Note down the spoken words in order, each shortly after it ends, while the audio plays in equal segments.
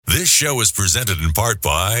This show is presented in part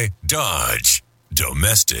by Dodge.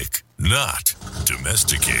 Domestic, not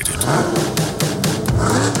domesticated.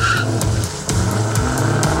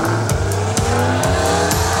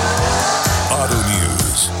 Auto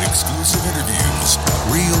news, exclusive interviews,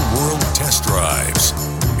 real-world test drives.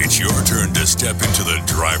 It's your turn to step into the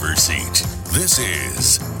driver's seat. This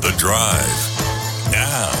is The Drive.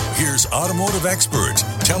 Now, here's automotive expert,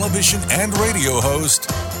 television and radio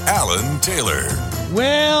host, Alan Taylor.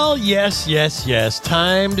 Well, yes.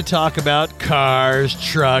 Time to talk about cars,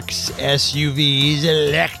 trucks, SUVs,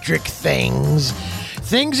 electric things.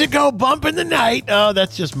 Things that go bump in the night. Oh,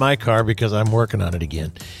 that's just my car because I'm working on it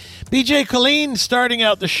again. BJ Killeen starting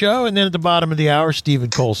out the show, and then at the bottom of the hour, Stephen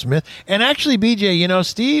Cole Smith. And actually, BJ, you know,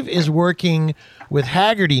 Steve is working with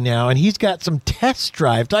Haggerty now, and he's got some test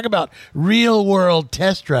drive. Talk about real-world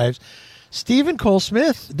test drives. Stephen Cole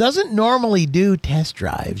Smith doesn't normally do test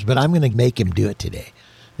drives, but I'm going to make him do it today.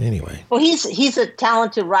 Anyway. Well, he's a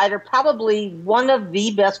talented writer, probably one of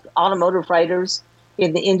the best automotive writers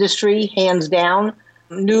in the industry, hands down.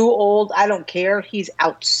 New, old, I don't care. He's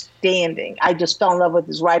outstanding. I just fell in love with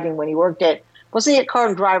his writing when he worked at, wasn't he at Car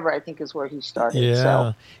and Driver, I think is where he started. Yeah.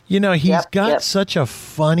 So, you know, he's got such a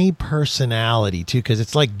funny personality, too, because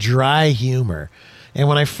it's like dry humor. And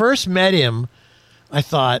when I first met him, I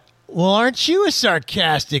thought, well, aren't you a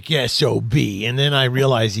sarcastic SOB? And then I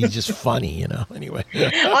realized he's just funny, you know, anyway.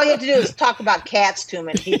 All you have to do is talk about cats to him,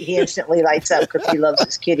 and he instantly lights up because he loves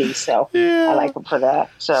his kitties. So I like him for that.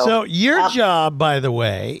 So your job, by the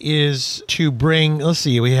way, is to bring, let's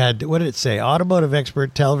see, we had, what did it say? Automotive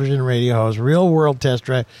expert, television and radio host, real world test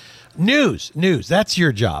drive. News. That's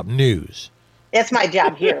your job, news. That's my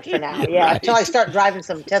job here for now. Yeah, right. Until I start driving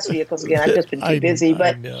some test vehicles again. I've just been too busy.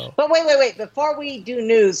 But wait. Before we do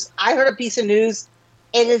news, I heard a piece of news.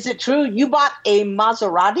 And is it true you bought a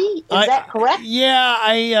Maserati? Is that correct? Yeah,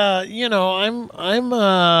 I'm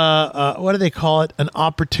what do they call it? An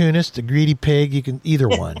opportunist, a greedy pig. You can either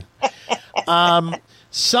one.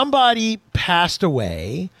 Somebody passed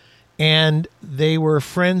away, and they were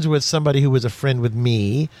friends with somebody who was a friend with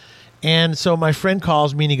me, and so my friend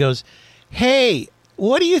calls me and he goes, hey,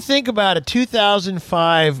 what do you think about a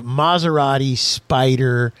 2005 Maserati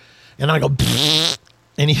Spyder? And I go, pfft.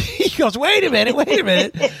 And he goes, wait a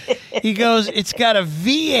minute. He goes, it's got a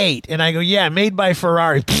V8. And I go, yeah, made by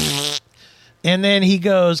Ferrari. Pfft. And then he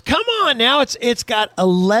goes, come on now, it's got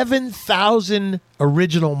 11,000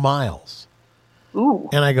 original miles. Ooh.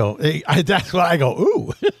 And I go, that's why I go,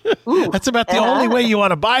 ooh. That's about the only way you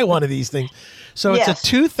want to buy one of these things. So it's a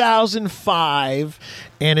 2005,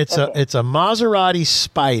 and it's a Maserati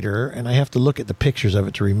Spyder, and I have to look at the pictures of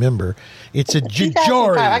it to remember. It's a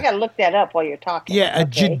Giorgio. I got to look that up while you're talking. Yeah, a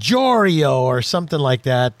Giorgio or something like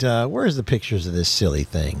that. Where's the pictures of this silly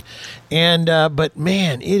thing? And but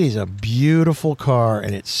man, it is a beautiful car,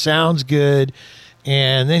 and it sounds good.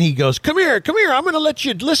 And then he goes, come here. I'm going to let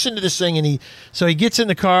you listen to this thing. And so he gets in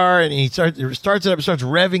the car and he starts it up and starts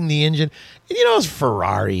revving the engine. And you know, it's a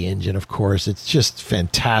Ferrari engine, of course. It's just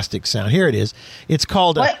fantastic sound. Here it is. It's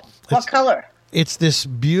called what color? It's this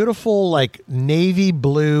beautiful, like navy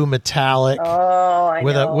blue metallic. Oh, I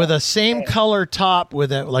know. With a same color top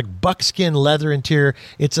with a like buckskin leather interior.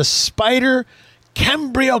 It's a Spyder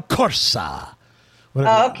Cambio Corsa.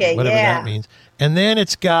 Whatever that means. And then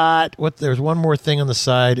it's got there's one more thing on the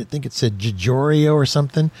side. I think it said Giorgio or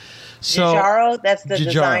something. Giorgio, that's the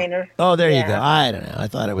designer. Oh, there you go. I don't know. I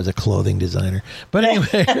thought it was a clothing designer. But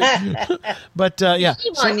anyway, yeah.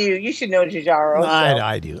 You should know Giorgio.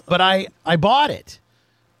 I do. But I bought it.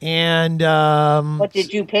 And what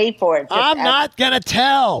did you pay for it? I'm not going to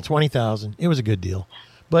tell. $20,000. It was a good deal.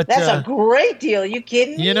 But that's a great deal. You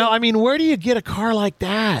kidding me? You know, I mean, where do you get a car like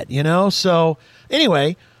that? You know, so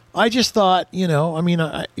anyway, I just thought, you know, I mean,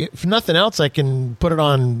 if nothing else, I can put it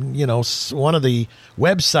on, you know, one of the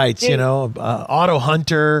websites, you know, Auto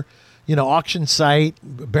Hunter, you know, auction site,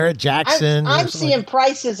 Barrett Jackson. I'm seeing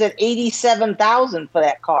prices at $87,000 for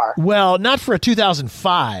that car. Well, not for a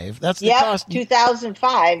 2005. That's the cost.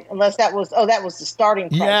 2005, unless that was the starting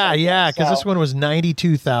price. Yeah, because this one was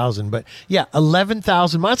 $92,000. But yeah,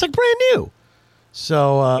 11,000 miles. It's like brand new.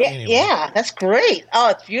 So anyway. Yeah, that's great. Oh,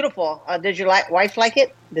 it's beautiful. Did your wife like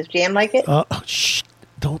it? Does Jan like it? Shh,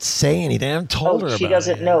 don't say anything. I haven't told her about it. She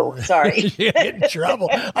doesn't know. Sorry. She in trouble.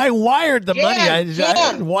 I wired the money.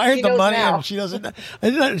 I wired the money, and she doesn't.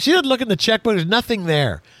 She doesn't look in the checkbook. There's nothing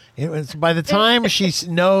there. By the time she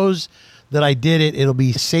knows that I did it, it'll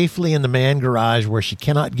be safely in the man garage where she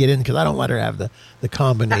cannot get in because I don't let her have the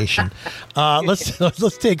combination.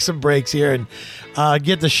 Let's take some breaks here and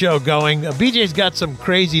get the show going. BJ's got some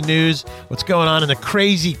crazy news. What's going on in the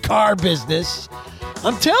crazy car business?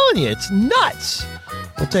 I'm telling you, it's nuts.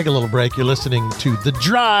 We'll take a little break. You're listening to The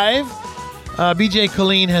Drive. BJ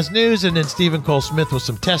Killeen has news, and then Stephen Cole Smith with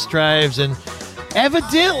some test drives, and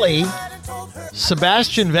evidently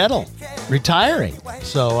Sebastian Vettel retiring.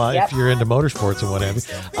 So if you're into motorsports and whatever,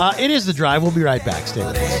 it is The Drive. We'll be right back. Stay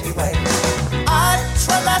with us.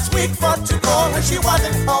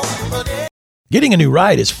 Getting a new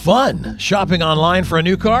ride is fun. Shopping online for a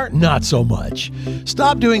new car? Not so much.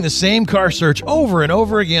 Stop doing the same car search over and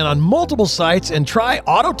over again on multiple sites and try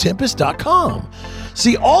Autotempest.com.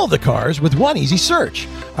 See all the cars with one easy search.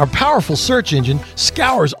 Our powerful search engine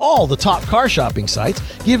scours all the top car shopping sites,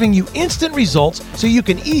 giving you instant results so you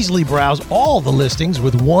can easily browse all the listings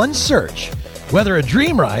with one search. Whether a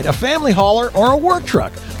dream ride, a family hauler, or a work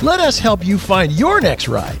truck, let us help you find your next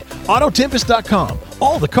ride. Autotempest.com.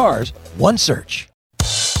 All the cars, one search.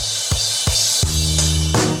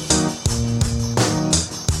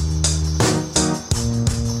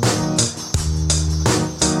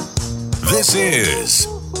 This is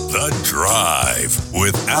The Drive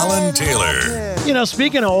with Alan Taylor. You know,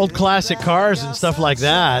 speaking of old classic cars and stuff like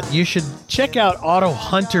that, you should check out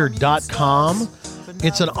AutoHunter.com.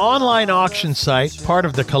 It's an online auction site, part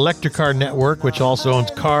of the Collector Car Network, which also owns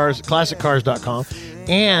ClassicCars.com,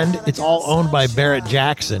 and it's all owned by Barrett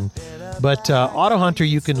Jackson. But Auto Hunter,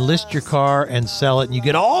 you can list your car and sell it, and you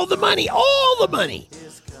get all the money,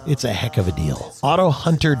 It's a heck of a deal.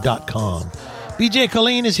 AutoHunter.com. BJ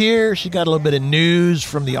Killeen is here. She got a little bit of news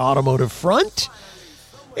from the automotive front.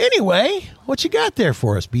 Anyway, what you got there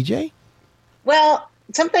for us, BJ? Well,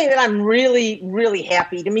 something that I'm really, really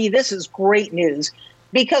happy. To me, this is great news,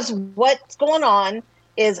 because what's going on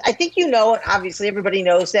is, I think and obviously everybody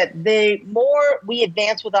knows, that the more we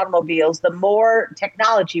advance with automobiles, the more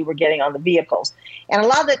technology we're getting on the vehicles. And a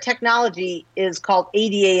lot of that technology is called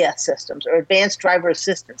ADAS systems, or Advanced Driver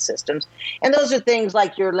Assistance Systems. And those are things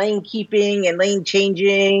like your lane keeping and lane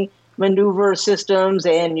changing maneuver systems,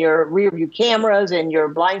 and your rear view cameras, and your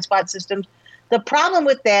blind spot systems. The problem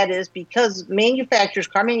with that is, because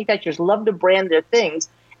car manufacturers love to brand their things,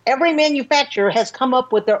 every manufacturer has come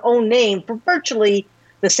up with their own name for virtually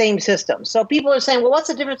the same system. So people are saying, well, what's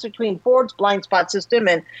the difference between Ford's blind spot system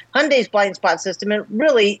and Hyundai's blind spot system? And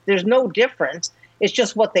really, there's no difference. It's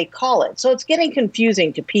just what they call it. So it's getting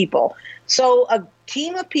confusing to people. So a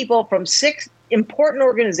team of people from 6 important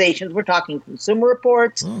organizations, we're talking Consumer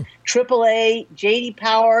Reports, AAA, J.D.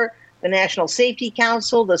 Power, the National Safety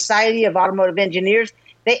Council, the Society of Automotive Engineers,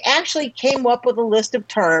 they actually came up with a list of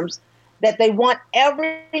terms that they want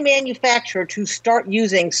every manufacturer to start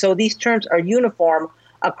using, so these terms are uniform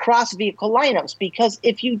across vehicle lineups. Because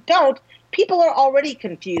if you don't, people are already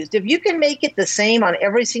confused. If you can make it the same on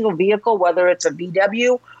every single vehicle, whether it's a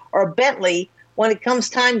VW or a Bentley, when it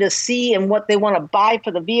comes time to see and what they want to buy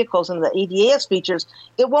for the vehicles and the ADAS features,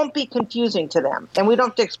 it won't be confusing to them. And we don't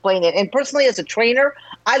have to explain it. And personally, as a trainer,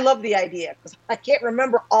 I love the idea, because I can't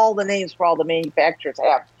remember all the names for all the manufacturers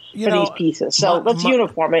have for these pieces. So let's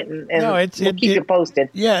uniform it, and we'll keep you posted.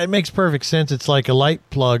 Yeah, it makes perfect sense. It's like a light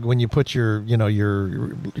plug when you put you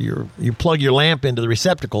plug your lamp into the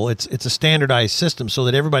receptacle. It's a standardized system so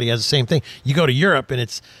that everybody has the same thing. You go to Europe and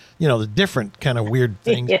it's the different kind of weird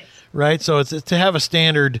things, right? So it's to have a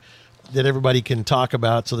standard that everybody can talk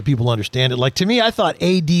about so that people understand it. Like, to me, I thought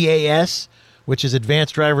ADAS, which is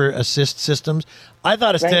Advanced Driver Assist Systems, I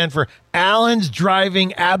thought it stand for Alan's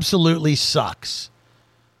Driving Absolutely Sucks.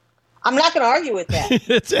 I'm not going to argue with that.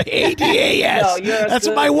 It's ADAS. No, that's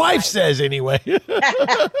what my wife says anyway.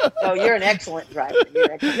 No, you're an excellent driver.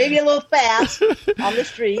 Maybe a little fast on the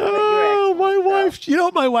street, but you're excellent. My wife. You know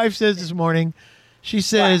what my wife says this morning? She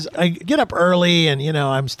says, I get up early and,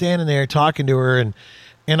 I'm standing there talking to her,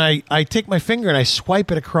 and I take my finger and I swipe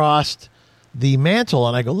it across the mantle,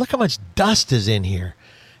 and I go, look how much dust is in here.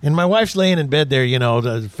 And my wife's laying in bed there,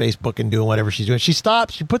 Facebook and doing whatever she's doing. She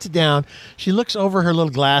stops, she puts it down, she looks over her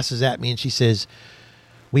little glasses at me, and she says,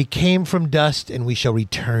 we came from dust and we shall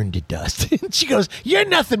return to dust. And she goes, you're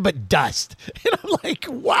nothing but dust. And I'm like,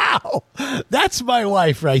 wow, that's my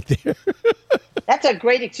wife right there. That's a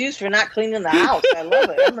great excuse for not cleaning the house. I love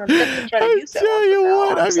it. I'm going to try to use that. I tell you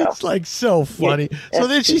what, it's like so funny. So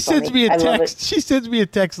then she sends me a text. She sends me a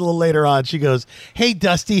text a little later on. She goes, hey,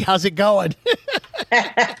 Dusty, how's it going?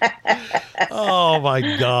 Oh, my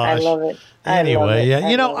gosh. I love it. Anyway,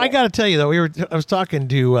 yeah, I got to tell you though, I was talking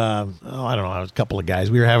to I don't know, a couple of guys.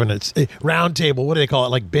 We were having a round table. What do they call it?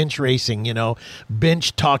 Like bench racing,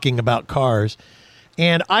 bench talking about cars.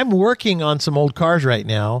 And I'm working on some old cars right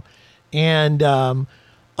now, and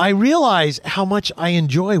I realize how much I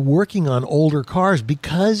enjoy working on older cars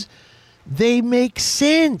because they make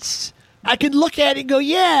sense. I can look at it and go,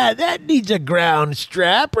 yeah, that needs a ground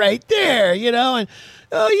strap right there, and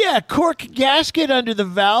oh, yeah, cork gasket under the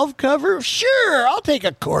valve cover. Sure, I'll take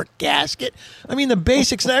a cork gasket. I mean, the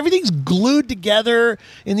basics, everything's glued together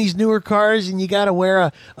in these newer cars, and you got to wear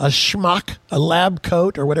a schmuck, a lab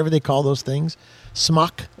coat, or whatever they call those things.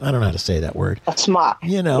 Smock? I don't know how to say that word. A smock.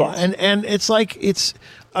 Yes. And it's like,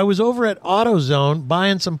 I was over at AutoZone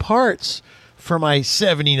buying some parts for my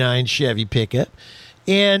 79 Chevy pickup,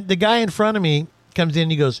 and the guy in front of me comes in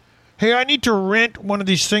and he goes, hey, I need to rent one of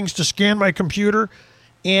these things to scan my computer.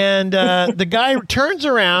 And the guy turns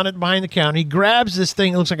around behind the counter. He grabs this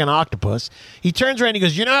thing. It looks like an octopus. He turns around and he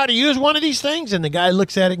goes, you know how to use one of these things? And the guy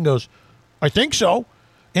looks at it and goes, I think so.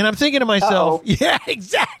 And I'm thinking to myself, yeah,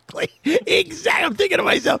 exactly. I'm thinking to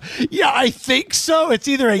myself, yeah, I think so. It's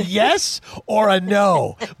either a yes or a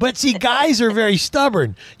no. But see, guys are very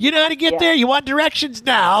stubborn. You know how to get there? You want directions?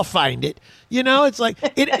 Nah, I'll find it. It's like,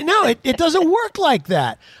 it doesn't work like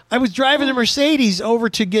that. I was driving the Mercedes over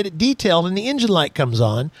to get it detailed, and the engine light comes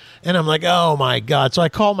on, and I'm like, oh, my God. So I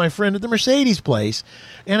call my friend at the Mercedes place,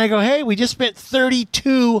 and I go, hey, we just spent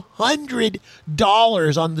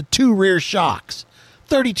 $3,200 on the 2 rear shocks.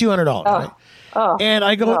 $3,200, right? Oh, and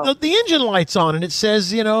I go, the engine light's on, and it says,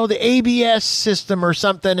 the ABS system or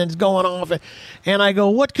something, and it's going off. And I go,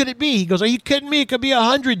 what could it be? He goes, are you kidding me? It could be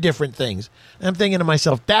 100 different things. And I'm thinking to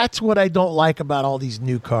myself, that's what I don't like about all these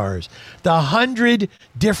new cars. The 100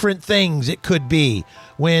 different things it could be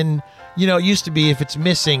when, it used to be if it's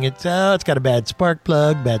missing, it's got a bad spark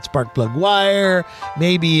plug wire.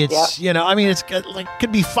 Maybe it's, it's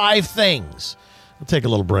could be 5 things. We'll take a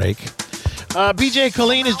little break. BJ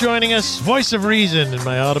Killeen is joining us, voice of reason in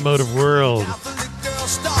my automotive world.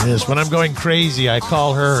 Yes, when I'm going crazy, I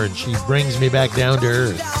call her and she brings me back down to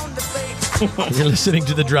earth. You're listening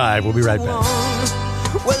to The Drive. We'll be right back.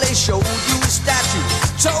 Well, they showed you a statue,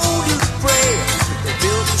 told you to pray. They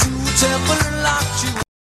built you a temple and locked you.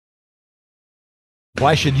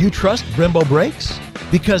 Why should you trust Brembo brakes?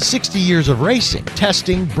 Because 60 years of racing,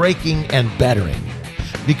 testing, braking, and bettering.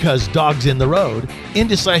 Because dogs in the road,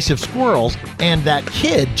 indecisive squirrels, and that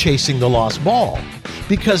kid chasing the lost ball.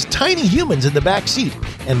 Because tiny humans in the back seat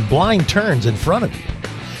and blind turns in front of you.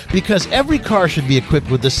 Because every car should be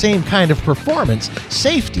equipped with the same kind of performance,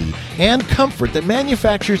 safety, and comfort that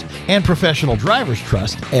manufacturers and professional drivers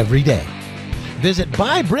trust every day. Visit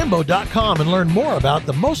buybrembo.com and learn more about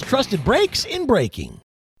the most trusted brakes in braking.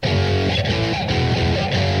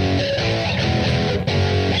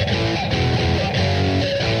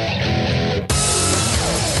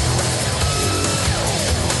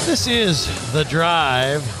 This is The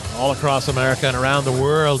Drive, all across America and around the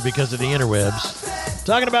world because of the interwebs.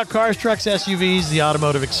 Talking about cars, trucks, SUVs, the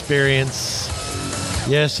automotive experience.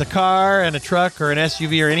 Yes, a car and a truck or an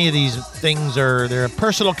SUV or any of these things they're a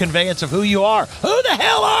personal conveyance of who you are. Who the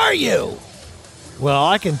hell are you? Well,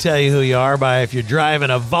 I can tell you who you are by if you're driving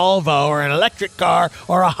a Volvo or an electric car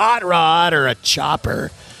or a hot rod or a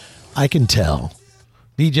chopper. I can tell.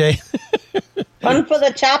 BJ? Run for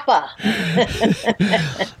the chopper.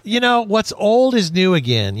 What's old is new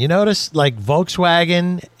again. You notice, like,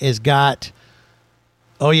 Volkswagen has got,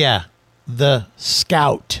 the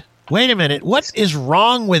Scout. Wait a minute. What is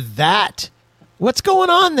wrong with that? What's going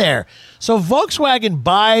on there? So Volkswagen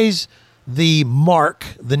buys the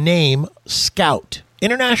name Scout,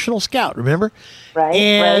 International Scout, remember? Right,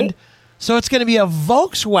 and so it's going to be a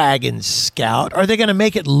Volkswagen Scout. Are they going to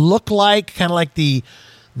make it look kind of like the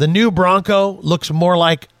new Bronco looks more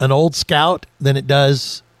like an old Scout than it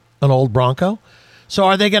does an old Bronco? So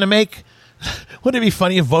are they going to wouldn't it be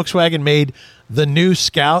funny if Volkswagen made the new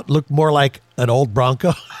Scout look more like an old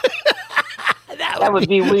Bronco? That would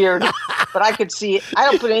be weird. But I could see it. I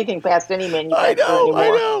don't put anything past any manufacturer anymore. I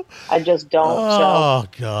know. I just don't. Oh,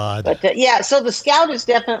 God. But so the Scout is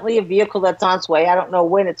definitely a vehicle that's on its way. I don't know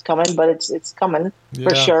when it's coming, but it's coming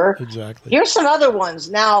for sure. Exactly. Here's some other ones.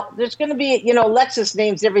 Now, there's going to be, Lexus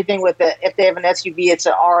names everything with it. If they have an SUV, it's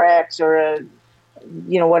an RX or a,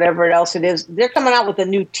 whatever else it is. They're coming out with a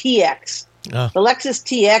new TX. The Lexus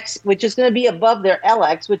TX, which is going to be above their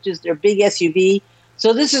LX, which is their big SUV.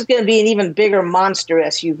 So this is going to be an even bigger monster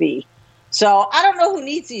SUV. So I don't know who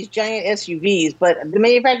needs these giant SUVs, but the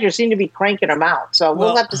manufacturers seem to be cranking them out. So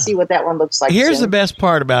we'll have to see what that one looks like. Here's the best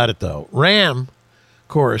part about it, though. Ram, of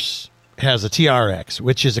course, has a TRX,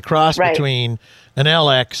 which is a cross between an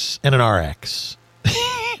LX and an RX.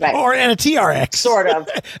 Right. And a TRX. Sort of.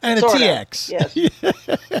 And a TX. Yes.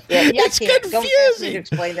 It's confusing. Don't ask me to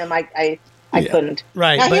explain them. I couldn't.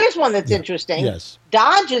 Right. Now, here's one that's interesting. Yes.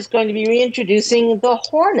 Dodge is going to be reintroducing the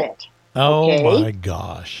Hornet. Oh, Okay? my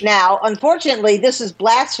gosh. Now, unfortunately, this is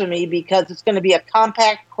blasphemy because it's going to be a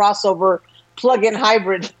compact crossover plug-in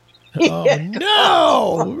hybrid. Oh,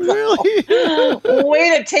 no. Really?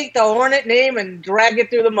 Way to take the Hornet name and drag it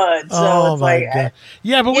through the mud. So Oh, it's my like, God.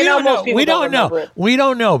 Yeah, but we you know, don't know. most people We don't don't know. remember it. We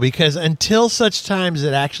don't know because until such times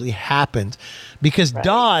it actually happens, because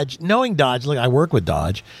Dodge, knowing Dodge, look, I work with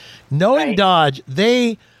Dodge, knowing Right. Dodge,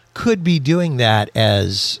 they could be doing that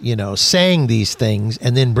as, you know, saying these things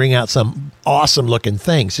and then bring out some awesome looking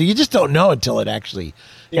thing. So you just don't know until it actually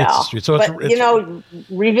hits the street. So but it's you know,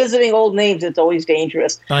 revisiting old names, it's always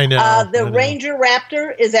dangerous. I know. The I know. Ranger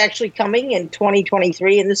Raptor is actually coming in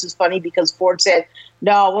 2023, and this is funny because Ford said,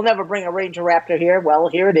 "No, we'll never bring a Ranger Raptor here." Well,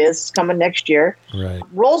 here it is. It's coming next year. Right.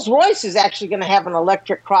 Rolls Royce is actually going to have an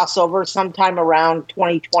electric crossover sometime around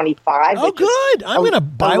 2025. Oh, which is good. I'm going to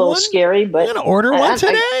buy a little one. scary, but I'm going to order one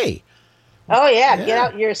today. Oh yeah, get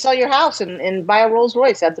out, sell your house and buy a Rolls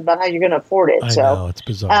Royce. That's about how you're going to afford it. I so, know, it's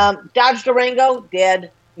bizarre. Dodge Durango dead.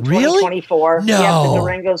 In Really? 2024. No. Yep, the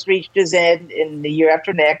Durango's reached his end in the year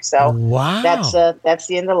after next. So Wow. that's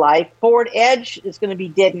the end of life. Ford Edge is going to be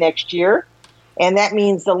dead next year, and that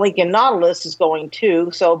means the Lincoln Nautilus is going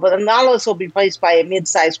too. So, but the Nautilus will be replaced by a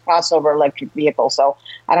mid-sized crossover electric vehicle. So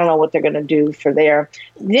I don't know what they're going to do for there.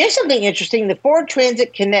 There's something interesting. The Ford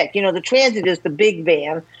Transit Connect. You know, the Transit is the big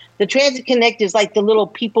van. The Transit Connect is like the little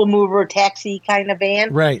people mover taxi kind of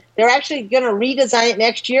van. Right. They're actually going to redesign it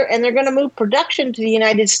next year, and they're going to move production to the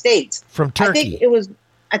United States. From Turkey.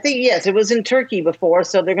 I think, yes, it was in Turkey before,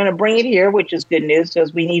 so they're going to bring it here, which is good news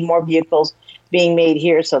because we need more vehicles being made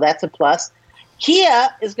here, so that's a plus. Kia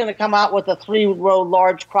is going to come out with a 3-row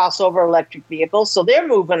large crossover electric vehicle, so they're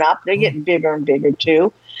moving up. They're getting bigger and bigger,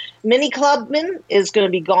 too. Mini Clubman is going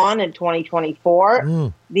to be gone in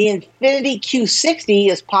 2024. The Infiniti Q60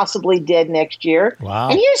 is possibly dead next year. Wow.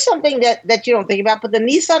 And here's something that you don't think about, but the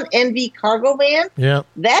Nissan NV cargo van,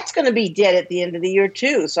 that's going to be dead at the end of the year,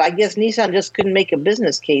 too. So I guess Nissan just couldn't make a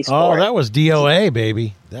business case for it. Oh, that was DOA,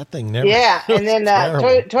 baby. That thing never. Yeah, and then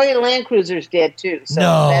Toyota Land Cruiser's dead, too.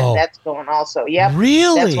 So that's going also. Yep.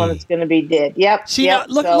 Really? That's when it's going to be dead. Yep. See, yep.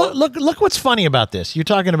 now, look what's funny about this. You're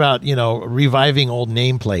talking about, you know, reviving old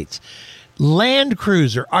nameplates. Land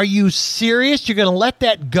Cruiser. Are you serious? You're going to let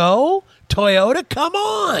that go? Toyota? Come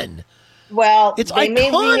on. Well, it's they may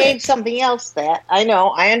iconic. rename something else that. I know.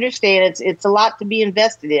 I understand. It's a lot to be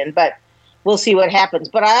invested in, but we'll see what happens.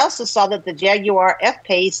 But I also saw that the Jaguar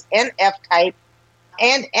F-Pace and F-Type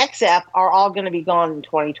and XF are all going to be gone in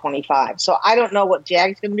 2025. So I don't know what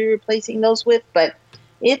Jag's going to be replacing those with, but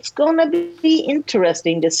it's going to be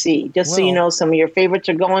interesting to see. Just so you know, some of your favorites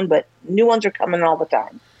are going, but new ones are coming all the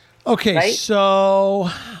time. Okay, right? So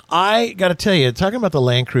I got to tell you, talking about the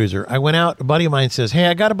Land Cruiser, I went out, a buddy of mine says, hey,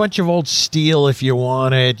 I got a bunch of old steel if you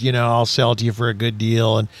want it. You know, I'll sell it to you for a good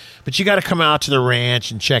deal. But you got to come out to the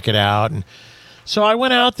ranch and check it out. And so I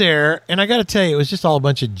went out there, and I got to tell you, it was just all a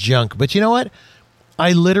bunch of junk. But you know what?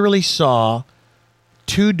 I literally saw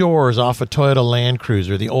 2 doors off a Toyota Land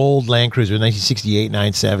Cruiser, the old Land Cruiser, 1968,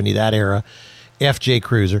 970, that era, FJ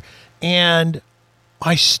Cruiser. And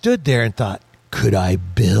I stood there and thought, could I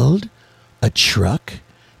build a truck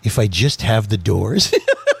if I just have the doors?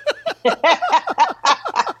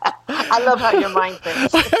 I love how your mind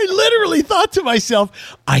thinks. I literally thought to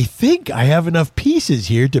myself, I think I have enough pieces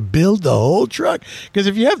here to build the whole truck. Because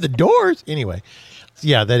if you have the doors, anyway.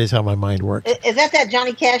 Yeah, that is how my mind works. Is that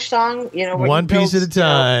Johnny Cash song? You know, where one piece at a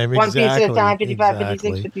time. One piece at a time, 55,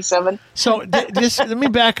 exactly. 56, 57. So let me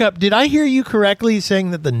back up. Did I hear you correctly saying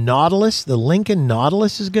that the Nautilus, the Lincoln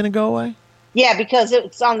Nautilus, is going to go away? Yeah, because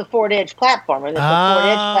it's on the Ford Edge platform, and if the Ford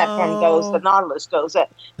Edge platform goes, the Nautilus goes.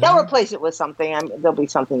 They'll replace it with something. There'll be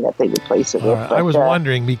something that they replace it with. Right. I was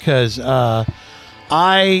wondering because I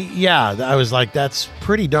was like, that's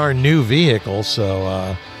pretty darn new vehicle.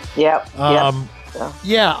 So yep.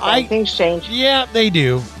 Things change. Yeah, they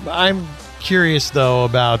do. I'm curious though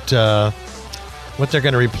about what they're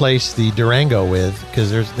going to replace the Durango with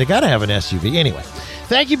because they got to have an SUV anyway.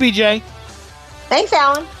 Thank you, BJ. Thanks,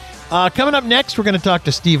 Alan. Coming up next, we're going to talk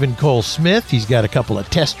to Stephen Cole Smith. He's got a couple of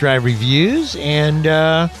test drive reviews, and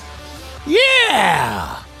that's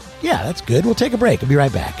good. We'll take a break. I'll be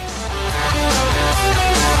right back.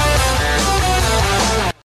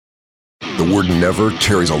 The word never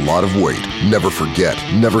carries a lot of weight. Never forget,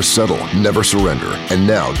 never settle, never surrender. And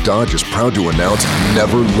now Dodge is proud to announce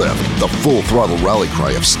Never Lift, the full throttle rally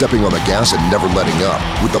cry of stepping on the gas and never letting up.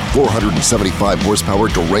 With the 475 horsepower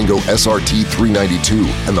Durango SRT 392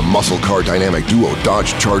 and the muscle car dynamic duo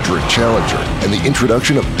Dodge Charger and Challenger, and the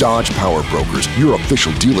introduction of Dodge Power Brokers, your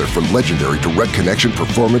official dealer for legendary direct connection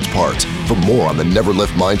performance parts. For more on the Never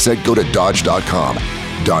Lift mindset, go to Dodge.com.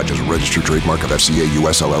 Dodge is a registered trademark of FCA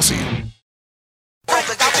US LLC.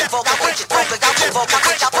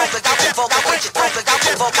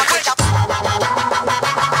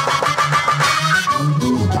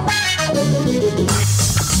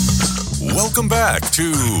 Welcome back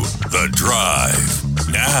to The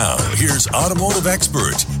Drive. Now, here's automotive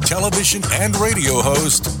expert, television and radio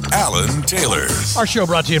host, Alan Taylor. Our show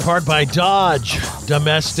brought to you in part by Dodge.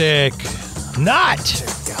 Domestic, not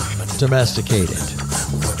domesticated.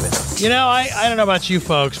 You know, I don't know about you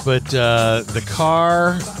folks, but the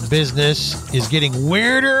car business is getting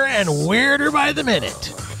weirder and weirder by the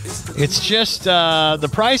minute. It's just the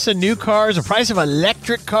price of new cars, the price of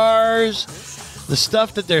electric cars, the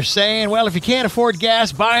stuff that they're saying, well, if you can't afford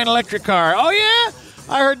gas, buy an electric car. Oh, yeah?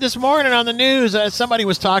 I heard this morning on the news, somebody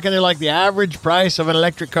was talking, they're like, the average price of an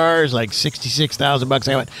electric car is like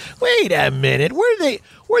 $66,000. I went, wait a minute, where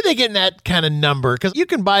are they getting that kind of number? Because you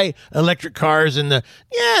can buy electric cars in the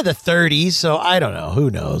 30s, so I don't know,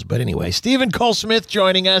 who knows? But anyway, Stephen Cole Smith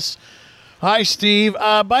joining us. Hi, Steve.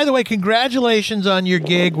 By the way, congratulations on your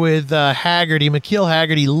gig with Haggerty, McKeel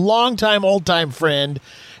Haggerty, longtime, old-time friend,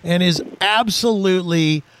 and is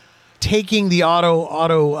absolutely taking the auto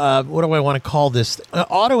what do I want to call this?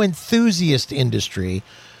 Auto enthusiast industry,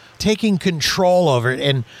 taking control over it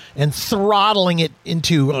and throttling it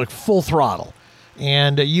into like full throttle.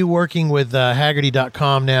 And you working with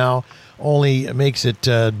Haggerty.com now only makes it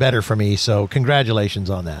better for me. So congratulations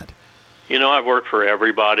on that. You know, I've worked for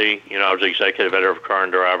everybody. You know, I was executive editor of Car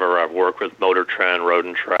and Driver. I've worked with Motor Trend, Road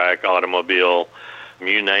and Track, Automobile.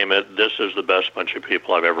 You name it, this is the best bunch of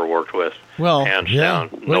people I've ever worked with. Well, hands down,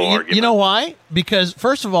 no argument. You know why? Because,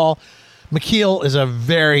 first of all, McKeel is a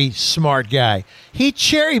very smart guy. He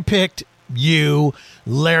cherry-picked you,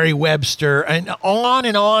 Larry Webster, and on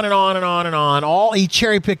and on and on and on and on. He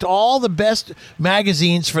cherry-picked all the best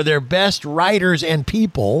magazines for their best writers and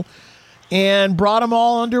people and brought them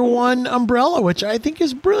all under one umbrella, which I think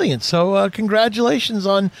is brilliant. So congratulations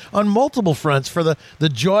on multiple fronts for the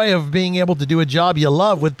joy of being able to do a job you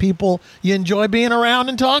love with people you enjoy being around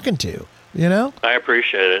and talking to, you know? I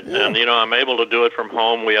appreciate it. Yeah. And, you know, I'm able to do it from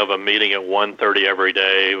home. We have a meeting at 1:30 every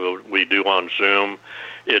day. We do on Zoom.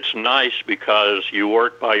 It's nice because you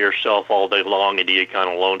work by yourself all day long and you get kind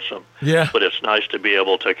of lonesome. Yeah. But it's nice to be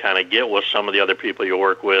able to kind of get with some of the other people you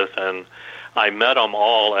work with. And I met them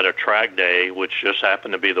all at a track day, which just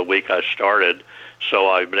happened to be the week I started. So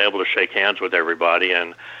I've been able to shake hands with everybody,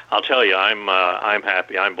 and I'll tell you, I'm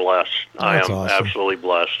happy. I'm blessed. That's I am awesome. Absolutely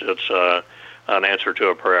blessed. It's an answer to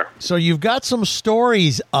a prayer. So you've got some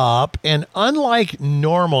stories up, and unlike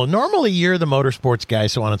normally you're the motorsports guy,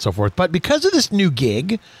 so on and so forth. But because of this new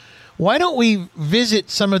gig, why don't we visit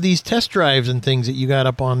some of these test drives and things that you got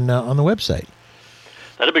up on the website?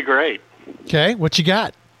 That'd be great. Okay, what you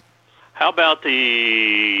got? How about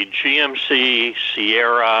the GMC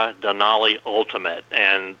Sierra Denali Ultimate?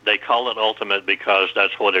 And they call it Ultimate because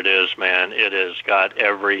that's what it is, man. It has got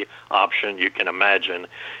every option you can imagine,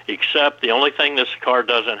 except the only thing this car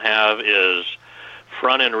doesn't have is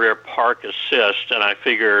front and rear park assist, and I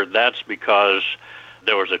figure that's because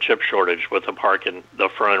there was a chip shortage with the front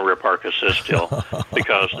and rear park assist deal,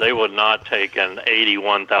 because they would not take an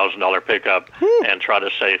 $81,000 pickup and try to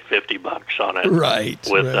save $50 on it,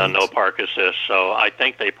 with no park assist. So I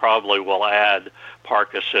think they probably will add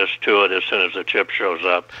park assist to it as soon as the chip shows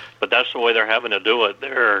up. But that's the way they're having to do it.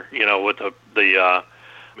 They're, you know, with the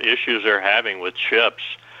issues they're having with chips.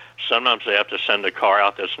 Sometimes they have to send a car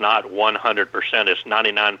out that's not 100%. It's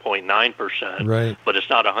 99.9%, right? But it's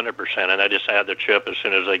not 100%, and they just add the chip as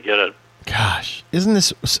soon as they get it. Gosh, isn't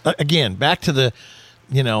this, again, back to the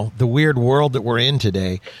weird world that we're in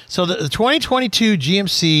today. So the 2022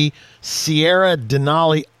 GMC Sierra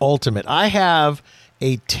Denali Ultimate. I have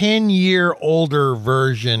a 10-year older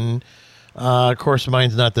version. Of course,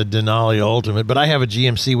 mine's not the Denali Ultimate, but I have a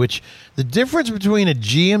GMC, which the difference between a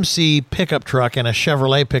GMC pickup truck and a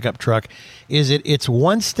Chevrolet pickup truck is it's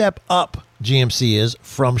one step up, GMC is,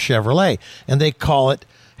 from Chevrolet. And they call it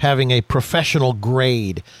having a professional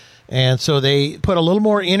grade. And so they put a little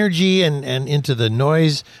more energy and into the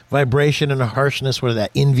noise, vibration, and the harshness, whatever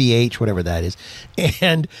that, NVH, whatever that is.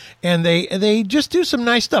 And they just do some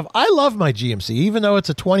nice stuff. I love my GMC, even though it's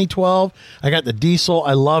a 2012. I got the diesel.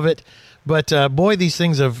 I love it. But, boy, these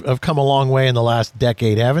things have come a long way in the last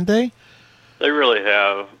decade, haven't they? They really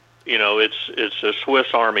have. You know, it's a Swiss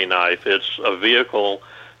Army knife. It's a vehicle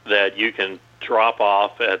that you can drop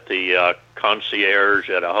off at the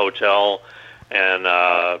concierge at a hotel and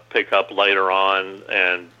pick up later on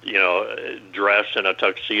and, you know, dress in a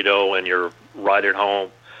tuxedo and you're right at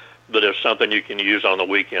home. but it's something you can use on the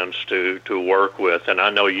weekends to work with. And I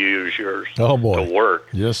know you use yours to work.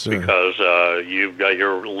 Yes, sir. Because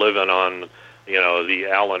you're living on, the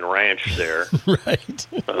Allen Ranch there. Right.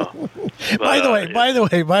 By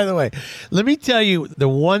the way, let me tell you the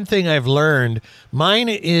one thing I've learned. Mine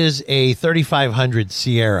is a 3500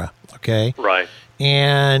 Sierra, okay? Right.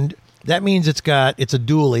 And that means it's a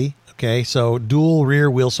dually, okay? So dual rear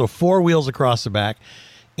wheels, so 4 wheels across the back,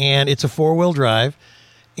 and it's a 4-wheel drive.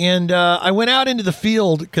 And I went out into the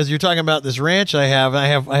field because you're talking about this ranch I have.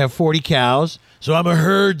 I have 40 cows, so I'm a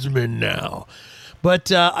herdsman now.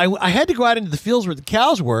 But I had to go out into the fields where the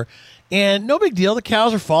cows were, and no big deal. The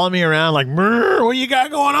cows are following me around like, what you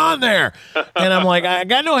got going on there? And I'm like, I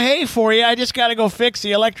got no hay for you. I just got to go fix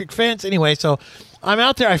the electric fence. Anyway, so I'm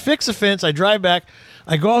out there. I fix the fence. I drive back.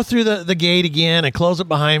 I go through the gate again. I close it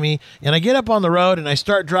behind me, and I get up on the road, and I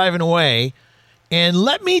start driving away. And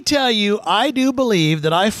let me tell you, I do believe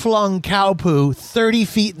that I flung cow poo 30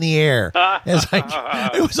 feet in the air.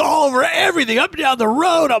 It was all over everything, up and down the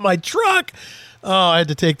road on my truck. Oh, I had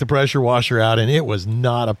to take the pressure washer out, and it was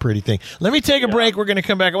not a pretty thing. Let me take a break. We're going to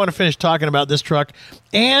come back. I want to finish talking about this truck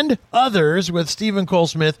and others with Stephen Cole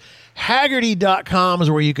Smith. Haggerty.com is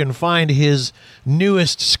where you can find his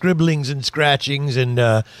newest scribblings and scratchings. And,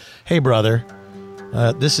 hey, brother,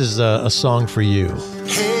 this is a song for you.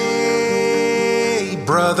 Hey,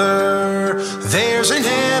 brother, there's an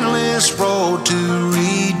endless road to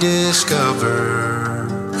rediscover.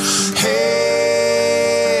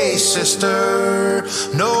 Hey, sister,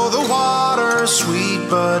 know the water's sweet,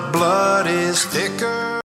 but blood is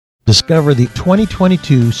thicker. Discover the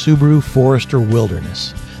 2022 Subaru Forester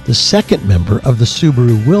Wilderness, the second member of the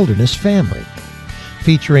Subaru Wilderness family.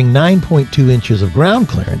 Featuring 9.2 inches of ground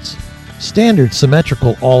clearance, standard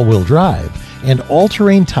symmetrical all-wheel drive, and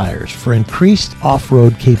all-terrain tires for increased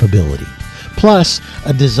off-road capability. Plus,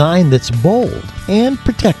 a design that's bold and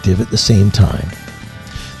protective at the same time.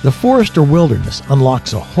 The Forester Wilderness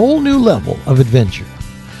unlocks a whole new level of adventure.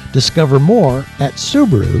 Discover more at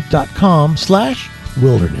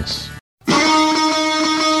Subaru.com/wilderness.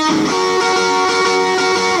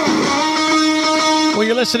 Well,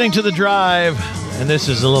 you're listening to The Drive, and this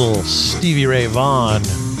is a little Stevie Ray Vaughan.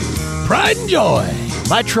 Pride and joy.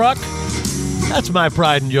 My truck, that's my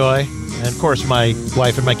pride and joy. And, of course, my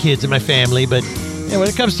wife and my kids and my family. But when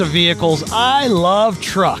it comes to vehicles, I love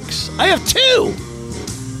trucks. I have two.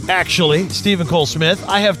 Actually, Stephen Cole Smith,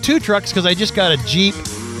 I have two trucks because I just got a Jeep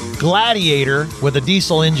Gladiator with a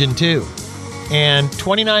diesel engine too. And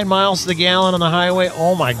 29 miles to the gallon on the highway.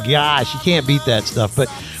 Oh my gosh, you can't beat that stuff. But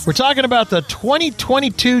we're talking about the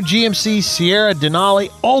 2022 GMC Sierra Denali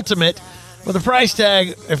Ultimate with a price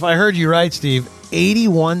tag, if I heard you right, Steve,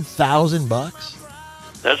 $81,000.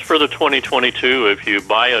 That's for the 2022. If you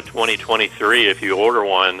buy a 2023, if you order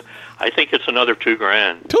one, I think it's another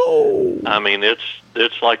 $2,000. Oh. I mean, it's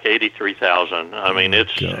like $83,000. I mean,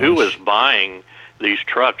 it's gosh. Who is buying these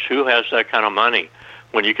trucks? Who has that kind of money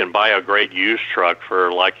when you can buy a great used truck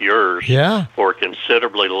for like yours for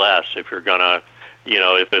considerably less? If you're gonna,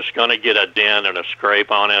 if it's gonna get a dent and a scrape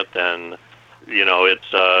on it, then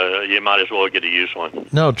it's you might as well get a used one.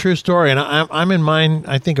 No, true story. And I'm in mine.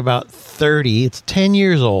 I think about 30. It's 10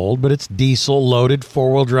 years old, but it's diesel, loaded,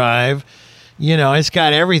 4-wheel drive. It's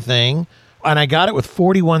got everything. And I got it with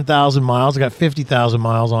 41,000 miles. I got 50,000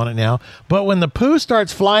 miles on it now. But when the poo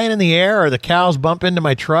starts flying in the air or the cows bump into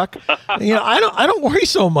my truck, I don't worry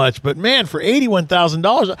so much. But man, for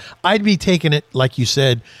 $81,000, I'd be taking it, like you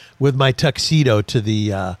said, with my tuxedo to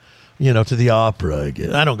the to the opera. I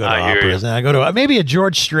don't go to operas. I go to maybe a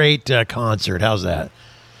George Strait concert. How's that?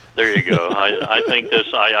 There you go. I think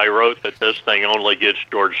I wrote that this thing only gets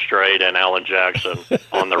George Strait and Alan Jackson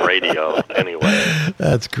on the radio anyway.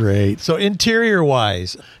 That's great. So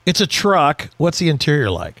interior-wise, it's a truck. What's the interior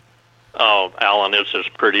like? Oh, Alan, it's as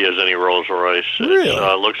pretty as any Rolls Royce. Really?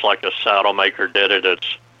 It looks like a saddle maker did it.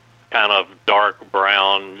 It's kind of dark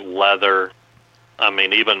brown leather. I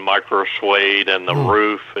mean, even micro suede, and the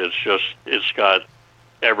roof is it's got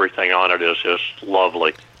everything on it is just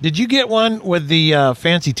lovely. Did you get one with the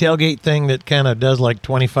fancy tailgate thing that kind of does like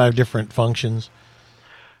 25 different functions?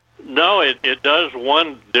 No, it does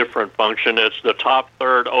one different function. It's the top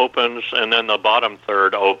third opens, and then the bottom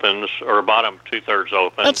third opens, or bottom two-thirds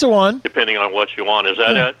opens. That's the one. Depending on what you want. Is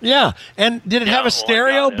that it? Yeah. And did it have a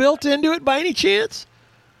stereo built into it by any chance?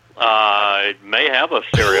 It may have a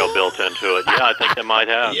stereo built into it. Yeah, I think it might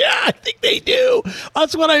have. Yeah, I think they do.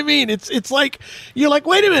 That's what I mean. It's like, you're like,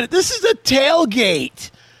 wait a minute, this is a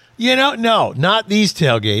tailgate. No, not these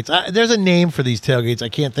tailgates. There's a name for these tailgates. I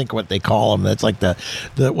can't think of what they call them. That's like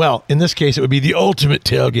well, in this case, it would be the ultimate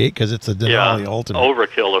tailgate because it's a Denali ultimate.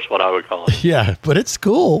 Overkill is what I would call it. Yeah, but it's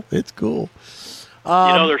cool. It's cool.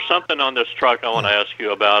 There's something on this truck I want to ask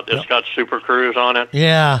you about. It's got Super Cruise on it.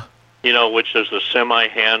 Yeah. Which is a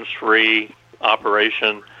semi-hands-free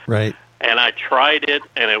operation. Right. And I tried it,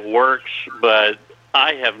 and it works, but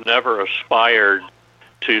I have never aspired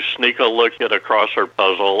to sneak a look at a crossword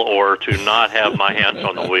puzzle or to not have my hands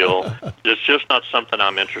on the wheel. It's just not something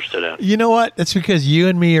I'm interested in. You know what? That's because you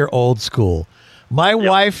and me are old school. My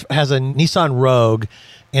wife has a Nissan Rogue,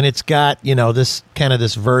 and it's got,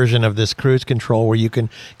 this version of this cruise control where you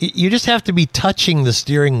just have to be touching the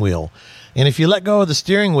steering wheel. And if you let go of the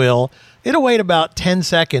steering wheel, it'll wait about 10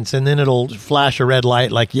 seconds, and then it'll flash a red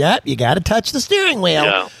light like, yep, you got to touch the steering wheel.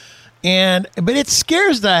 Yeah. But it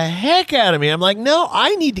scares the heck out of me. I'm like, no,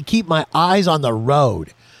 I need to keep my eyes on the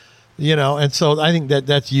road, and so I think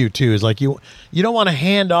that's you too, is like you don't want to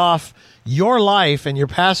hand off your life and your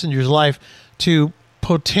passenger's life to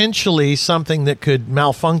potentially something that could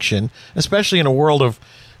malfunction, especially in a world of,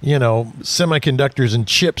 semiconductors and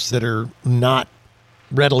chips that are not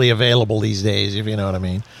readily available these days, if you know what I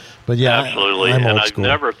mean. But yeah, absolutely. I'm and old I've school.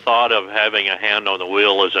 never thought of having a hand on the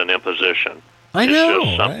wheel as an imposition. I know. It's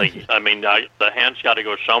just something. Right? I mean, the hand's got to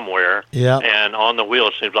go somewhere. Yeah. And on the wheel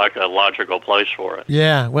seems like a logical place for it.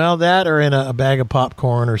 Yeah. Well, that or in a bag of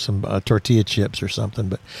popcorn or some tortilla chips or something.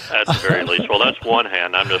 But at the very least. Well, that's one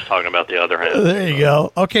hand. I'm just talking about the other hand. There you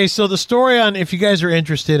go. Okay, so the story on, if you guys are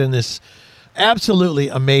interested in this, absolutely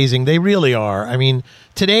amazing. They really are. I mean,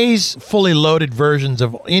 today's fully loaded versions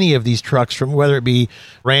of any of these trucks, from whether it be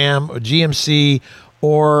Ram, or GMC,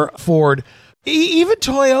 or Ford, even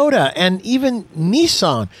Toyota and even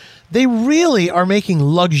Nissan, they really are making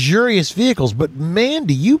luxurious vehicles. But man,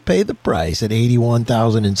 do you pay the price at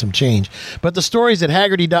 $81,000 and some change. But the story's at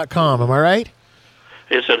Hagerty.com. Am I right?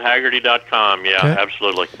 It's at Hagerty.com. Yeah, okay.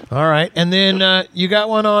 Absolutely. All right. And then you got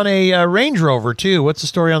one on a Range Rover, too. What's the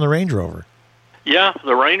story on the Range Rover? Yeah,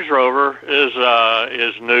 the Range Rover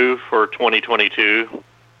is new for 2022,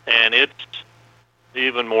 and it's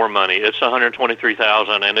even more money. It's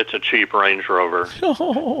 $123,000, and it's a cheap Range Rover.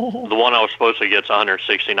 Oh. The one I was supposed to get's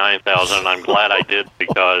 $169,000, and I'm glad I did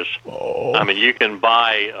because, I mean, you can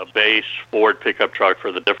buy a base Ford pickup truck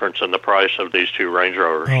for the difference in the price of these two Range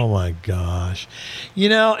Rovers. Oh, my gosh.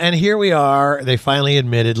 And here we are. They finally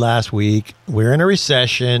admitted last week we're in a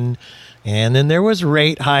recession. And then there was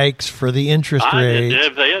rate hikes for the interest rate.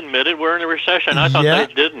 They admitted we're in a recession. I thought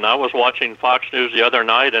they didn't. I was watching Fox News the other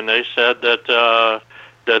night, and they said that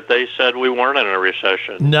they said we weren't in a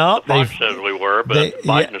recession. No, Fox said we were, but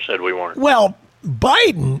Biden said we weren't. Well,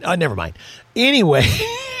 Biden, never mind. Anyway,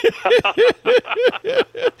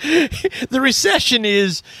 the recession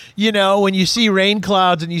is, when you see rain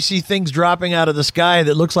clouds and you see things dropping out of the sky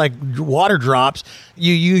that looks like water drops,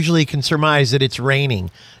 you usually can surmise that it's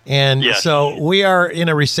raining. And so we are in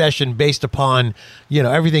a recession based upon,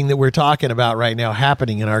 everything that we're talking about right now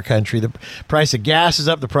happening in our country. The price of gas is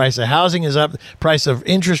up. The price of housing is up. The price of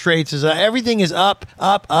interest rates is up. Everything is up,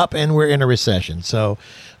 and we're in a recession. So,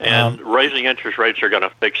 and raising interest rates are going to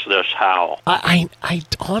fix this. How? I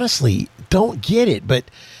honestly don't get it, but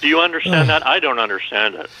do you understand that? I don't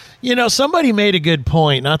understand it. Somebody made a good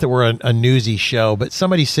point, not that we're a newsy show, but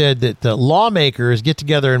somebody said that the lawmakers get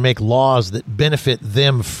together and make laws that benefit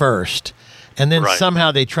them first, and then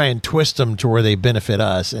somehow they try and twist them to where they benefit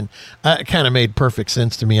us. And it kind of made perfect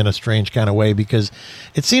sense to me in a strange kind of way, because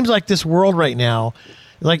it seems like this world right now,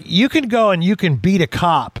 like you can go and you can beat a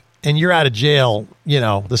cop and you're out of jail,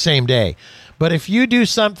 the same day. But if you do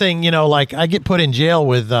something, like I get put in jail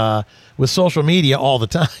with social media all the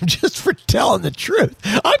time just for telling the truth.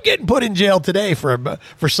 I'm getting put in jail today for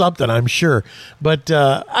something, I'm sure. But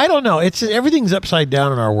I don't know. Everything's upside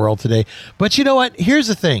down in our world today. But you know what? Here's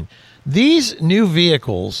the thing. These new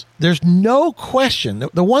vehicles, there's no question.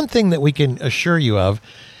 The one thing that we can assure you of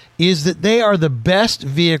is that they are the best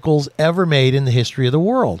vehicles ever made in the history of the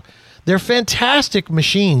world. They're fantastic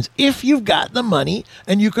machines if you've got the money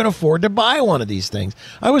and you can afford to buy one of these things.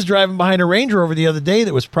 I was driving behind a Range Rover the other day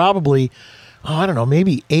that was probably,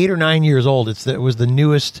 maybe 8 or 9 years old. It was the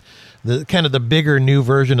newest, the kind of the bigger new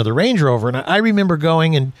version of the Range Rover. And I remember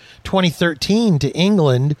going in 2013 to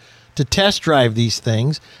England to test drive these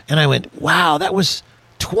things. And I went, wow, that was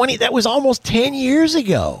almost 10 years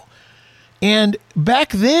ago. And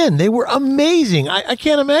back then, they were amazing. I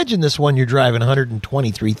can't imagine this one you're driving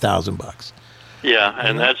 $123,000. Yeah,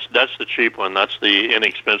 and that's the cheap one. That's the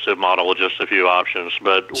inexpensive model with just a few options.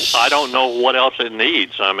 But I don't know what else it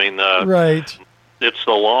needs. I mean, right. It's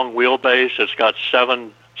the long wheelbase. It's got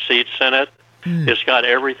 7 seats in it. It's got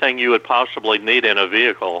everything you would possibly need in a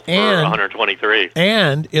vehicle for 123.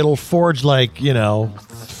 And it'll forge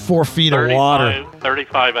 4 feet of water.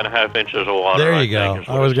 35 and a half inches of water. There you go.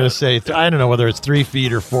 I was going to say, I don't know whether it's 3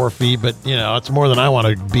 feet or 4 feet, but, it's more than I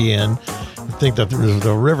want to be in. I think that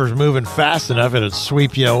the river's moving fast enough, it'll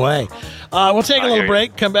sweep you away. We'll take a little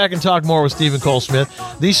break, come back and talk more with Stephen Cole Smith.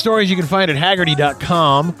 These stories you can find at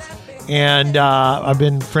Haggerty.com. And I've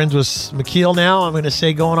been friends with McKeel now, I'm going to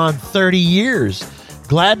say going on 30 years.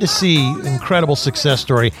 Glad to see incredible success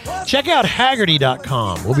story. Check out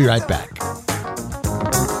Haggerty.com. We'll be right back.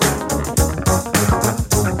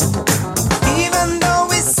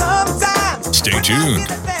 Stay tuned.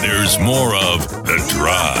 There's more of The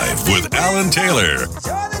Drive with Alan Taylor.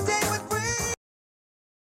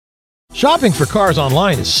 Shopping for cars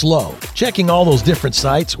online is slow. Checking all those different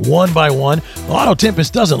sites one by one, Auto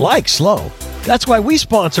Tempest doesn't like slow. That's why we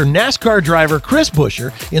sponsor NASCAR driver Chris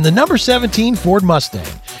Buescher in the number 17 Ford Mustang.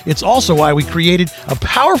 It's also why we created a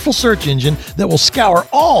powerful search engine that will scour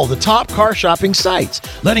all the top car shopping sites,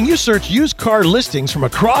 letting you search used car listings from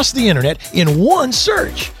across the internet in one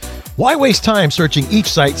search. Why waste time searching each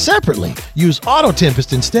site separately? Use Auto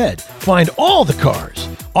Tempest instead. Find all the cars.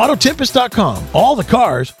 Autotempest.com. All the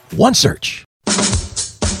cars, one search.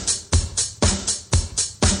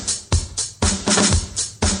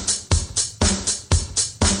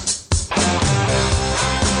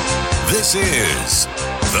 This is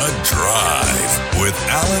The Drive with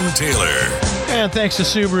Alan Taylor. And thanks to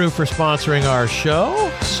Subaru for sponsoring our show.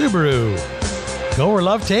 Subaru, go where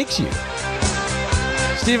love takes you.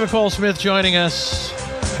 Stephen Cole Smith joining us.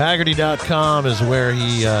 Haggerty.com is where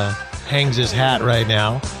he hangs his hat right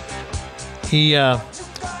now. He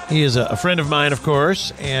is a friend of mine, of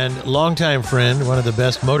course, and longtime friend, one of the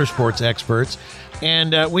best motorsports experts.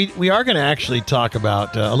 And we are going to actually talk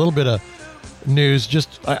about a little bit of news.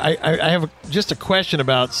 I have just a question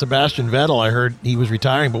about Sebastian Vettel. I heard he was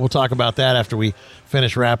retiring, but we'll talk about that after we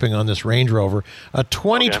finish wrapping on this Range Rover. A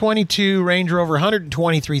 2022 Range Rover,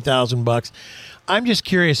 $123,000. I'm just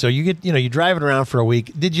curious. So you're driving around for a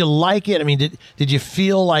week. Did you like it? I mean, did you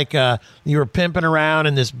feel like you were pimping around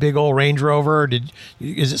in this big old Range Rover?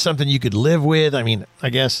 Is it something you could live with? I mean, I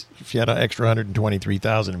guess if you had an extra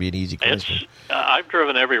 $123,000, it'd be an easy question. I've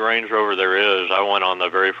driven every Range Rover there is. I went on the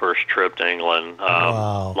very first trip to England,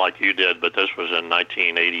 like you did, but this was in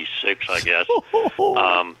 1986, I guess.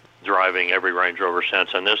 Driving every Range Rover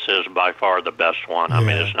since, and this is by far the best one. Yeah, I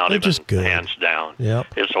mean, it's not even hands down. Yep.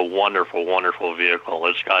 It's a wonderful, wonderful vehicle.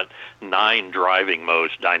 It's got 9 driving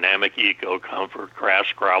modes: dynamic, eco, comfort, grass,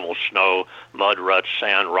 gravel, snow, mud, ruts,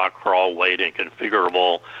 sand, rock crawl, weight, and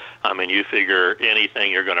configurable. I mean, you figure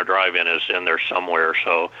anything you're going to drive in is in there somewhere,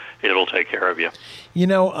 so it'll take care of you.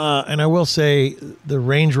 And I will say the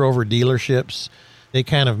Range Rover dealerships, they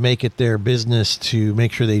kind of make it their business to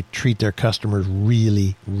make sure they treat their customers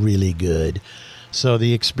really, really good. So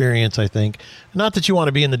the experience, I think, not that you want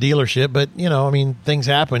to be in the dealership, but, things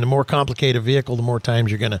happen. The more complicated vehicle, the more times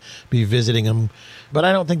you're going to be visiting them. But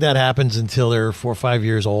I don't think that happens until they're 4 or 5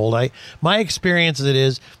 years old. My experience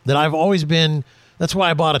is that I've always been, that's why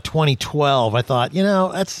I bought a 2012. I thought,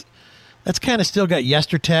 that's kind of still got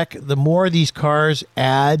yestertech. The more these cars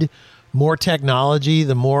add more technology,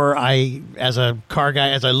 the more as a car guy,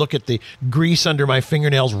 as I look at the grease under my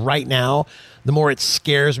fingernails right now, the more it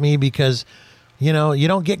scares me because, you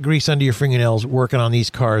don't get grease under your fingernails working on these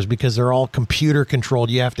cars because they're all computer controlled.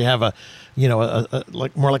 You have to have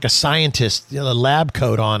more like a scientist, a lab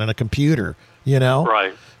coat on and a computer,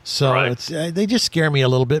 Right. So right. They just scare me a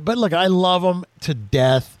little bit. But look, I love them to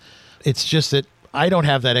death. It's just that I don't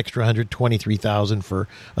have that extra $123,000 for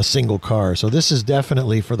a single car. So this is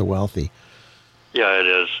definitely for the wealthy. Yeah, it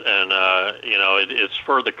is. And, it's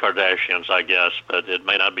for the Kardashians, I guess, but it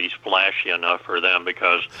may not be flashy enough for them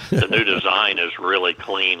because the new design is really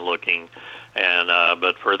clean looking. And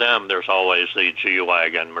but for them, there's always the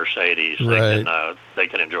G-Wagon, Mercedes. Right. They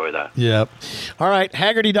can enjoy that. Yep. All right,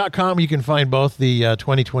 Haggerty.com. You can find both the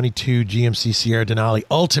 2022 GMC Sierra Denali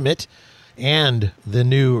Ultimate and the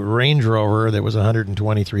new Range Rover that was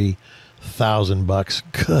 $123,000.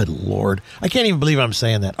 Good Lord. I can't even believe I'm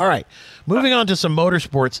saying that. All right. Moving on to some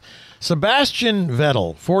motorsports. Sebastian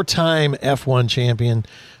Vettel, 4-time F1 champion,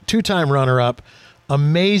 2-time runner-up,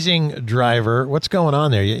 amazing driver. What's going on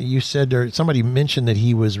there? You said somebody mentioned that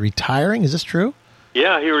he was retiring. Is this true?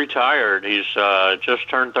 Yeah, he retired. He's just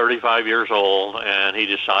turned 35 years old, and he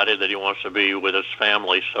decided that he wants to be with his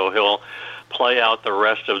family, so he'll play out the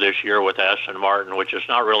rest of this year with Aston Martin, which is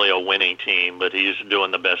not really a winning team, but he's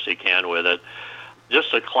doing the best he can with it.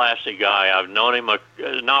 Just a classic guy. I've known him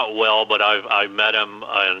not well, but I met him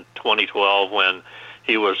in 2012 when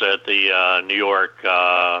he was at the New York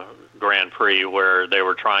Grand Prix where they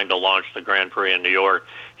were trying to launch the Grand Prix in New York.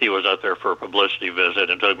 He was up there for a publicity visit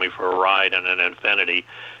and took me for a ride in an Infiniti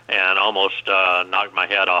and almost knocked my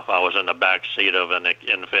head off. I was in the back seat of an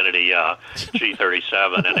Infiniti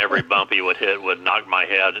G37, and every bump he would hit would knock my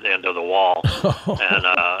head into the wall. And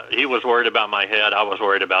he was worried about my head. I was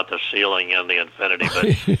worried about the ceiling in the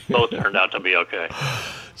Infiniti, but both turned out to be okay.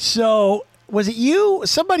 So was it you?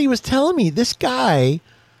 Somebody was telling me this guy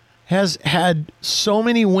has had so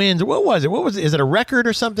many wins. What was it? Is it a record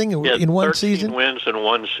or something in one season? 13 wins in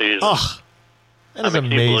one season. Oh, that is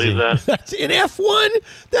amazing. Can you believe that? That's in F1?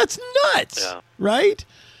 That's nuts, right?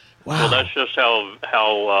 Wow. Well, that's just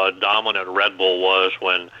how dominant Red Bull was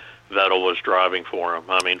when Vettel was driving for him.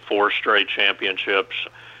 I mean, 4 straight championships,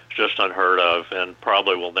 just unheard of, and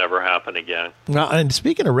probably will never happen again. Now, and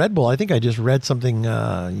speaking of Red Bull, I think I just read something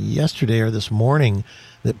yesterday or this morning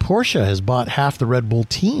that Porsche has bought half the Red Bull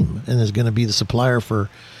team and is going to be the supplier for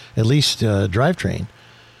at least drivetrain.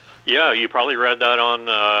 Yeah, you probably read that on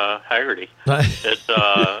Haggerty. We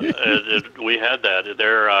had that.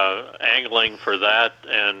 They're angling for that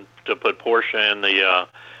and to put Porsche in the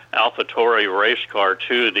AlphaTauri race car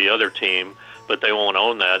to the other team, but they won't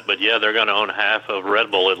own that. But yeah, they're going to own half of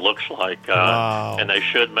Red Bull, it looks like, and they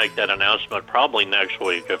should make that announcement probably next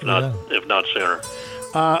week, if not sooner.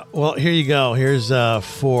 Well, here you go. Here's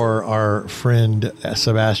for our friend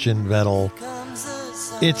Sebastian Vettel.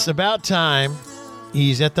 It's about time.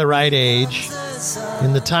 He's at the right age.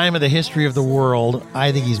 In the time of the history of the world,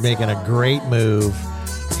 I think he's making a great move.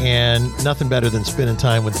 And nothing better than spending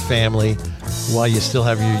time with family while you still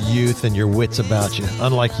have your youth and your wits about you.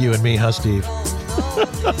 Unlike you and me, huh, Steve?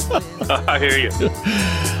 I hear you.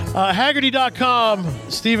 Haggerty.com,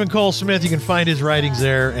 Stephen Cole Smith. You can find his writings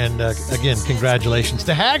there. And again, congratulations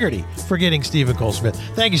to Haggerty for getting Stephen Cole Smith.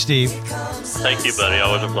 Thank you, Steve. Thank you, buddy.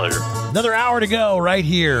 Always a pleasure. Another hour to go right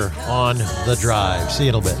here on The Drive. See you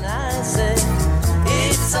in a little bit.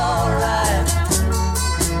 It's all right.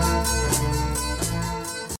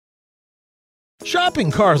 Shopping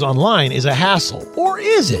cars online is a hassle, or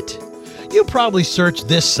is it? You probably search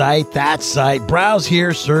this site, that site, browse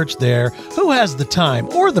here, search there. Who has the time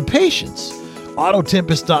or the patience?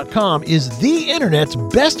 Autotempest.com is the internet's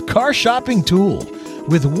best car shopping tool.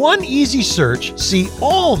 With one easy search, see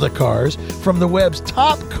all the cars from the web's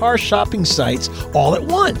top car shopping sites all at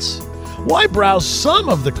once. Why browse some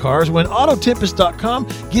of the cars when Autotempest.com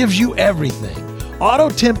gives you everything?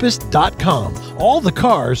 Autotempest.com. All the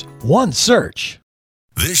cars, one search.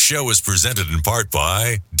 This show is presented in part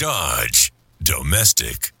by Dodge.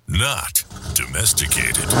 Domestic, not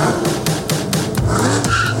domesticated.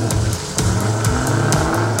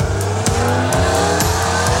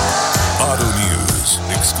 Auto news,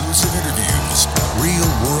 exclusive interviews,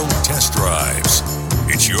 real-world test drives.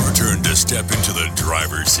 It's your turn to step into the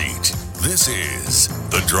driver's seat. This is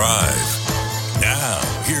The Drive. Now,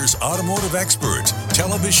 here's automotive expert,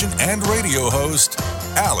 television and radio host,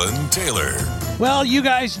 Alan Taylor. Well, you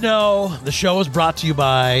guys know the show is brought to you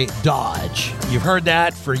by Dodge. You've heard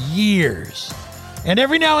that for years. And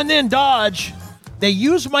every now and then, Dodge, they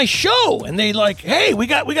use my show and they like, hey, we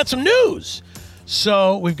got some news.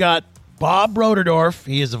 So we've got Bob Broderdorf.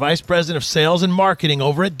 He is the Vice President of Sales and Marketing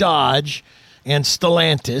over at Dodge and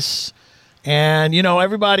Stellantis. And, you know,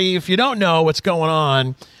 everybody, if you don't know what's going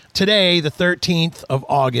on, today, the 13th of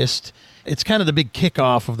August, it's kind of the big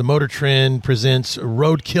kickoff of the Motor Trend presents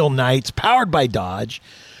Roadkill Nights, powered by Dodge.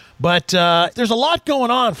 But there's a lot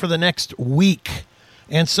going on for the next week.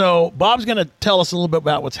 And so Bob's going to tell us a little bit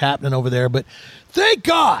about what's happening over there. But thank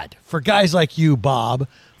God for guys like you, Bob,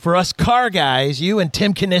 for us car guys, you and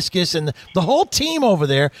Tim Kaniskis and the whole team over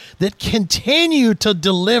there that continue to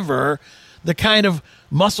deliver the kind of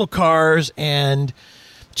muscle cars and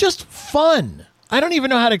just fun. I don't even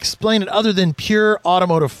know how to explain it other than pure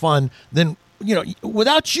automotive fun. Then, you know,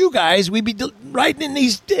 without you guys, we'd be riding in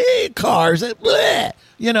these cars,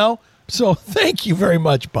 you know. So thank you very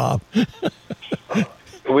much, Bob.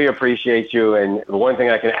 We appreciate you. And the one thing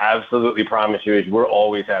I can absolutely promise you is we're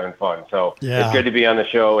always having fun. So It's good to be on the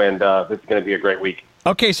show, and this is going to be a great week.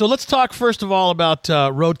 Okay, so let's talk first of all about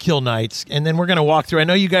Roadkill Nights, and then we're going to walk through. I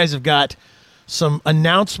know you guys have got some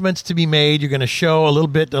announcements to be made. You're going to show a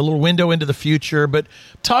little window into the future, but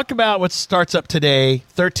talk about what starts up today,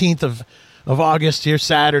 13th of August here,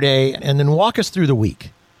 Saturday, and then walk us through the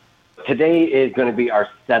week. Today is going to be our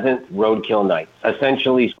 7th Roadkill Nights,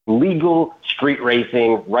 essentially legal street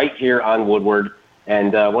racing right here on Woodward,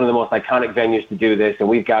 and one of the most iconic venues to do this, and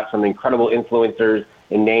we've got some incredible influencers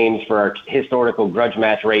and names for our historical grudge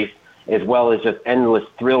match race, as well as just endless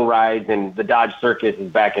thrill rides, and the Dodge Circus is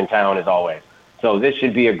back in town as always. So this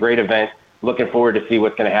should be a great event. Looking forward to see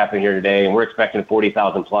what's going to happen here today. And we're expecting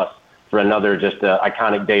 40,000 plus for another just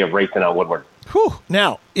iconic day of racing on Woodward. Whew.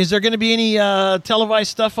 Now, is there going to be any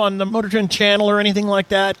televised stuff on the Motor Trend channel or anything like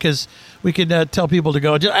that? Because we could tell people to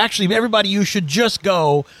go. Actually, everybody, you should just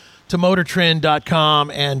go to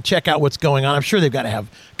motortrend.com and check out what's going on. I'm sure they've got to have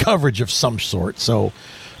coverage of some sort. So,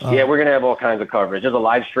 yeah, we're going to have all kinds of coverage. There's a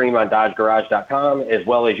live stream on DodgeGarage.com, as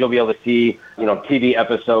well as you'll be able to see, TV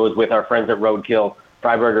episodes with our friends at Roadkill.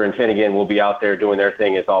 Freiberger and Finnegan will be out there doing their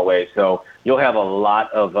thing as always. So you'll have a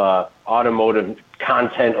lot of automotive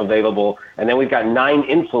content available. And then we've got 9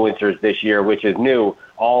 influencers this year, which is new,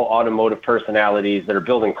 all automotive personalities that are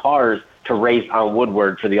building cars to race on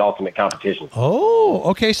Woodward for the ultimate competition. Oh,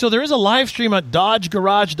 okay. So there is a live stream at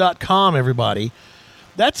DodgeGarage.com, everybody.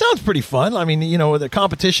 That sounds pretty fun. I mean, the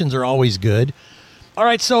competitions are always good. All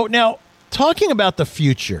right, so now talking about the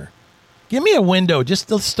future, give me a window, just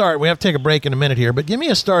to start. We have to take a break in a minute here, but give me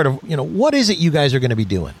a start of, what is it you guys are going to be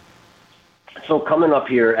doing? So coming up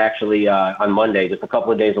here, actually, on Monday, just a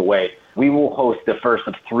couple of days away, we will host the first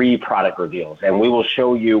of 3 product reveals, and we will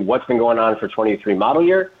show you what's been going on for 23 model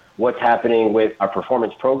year, what's happening with our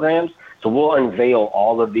performance programs. So we'll unveil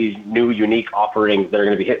all of these new, unique offerings that are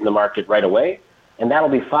going to be hitting the market right away, and that'll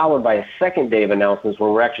be followed by a second day of announcements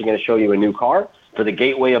where we're actually going to show you a new car for the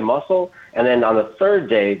gateway of muscle. And then on the third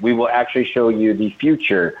day, we will actually show you the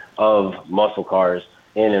future of muscle cars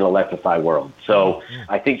in an electrified world. So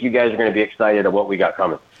I think you guys are going to be excited at what we got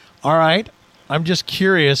coming. All right. I'm just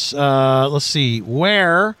curious. Let's see.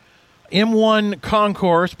 Where? M1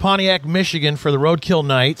 Concourse, Pontiac, Michigan for the Roadkill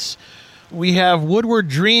Nights. We have Woodward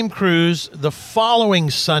Dream Cruise the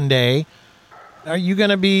following Sunday. Are you going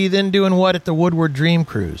to be then doing what at the Woodward Dream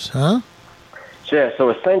Cruise, huh? Yeah, so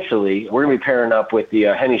essentially, we're going to be pairing up with the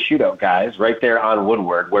Henny Shootout guys right there on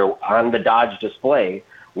Woodward, where on the Dodge display,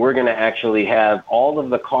 we're going to actually have all of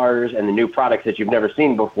the cars and the new products that you've never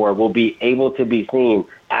seen before will be able to be seen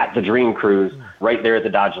at the Dream Cruise right there at the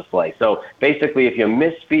Dodge display. So basically, if you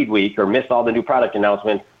miss Speed Week or miss all the new product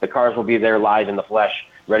announcements, the cars will be there live in the flesh,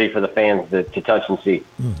 ready for the fans to touch and see.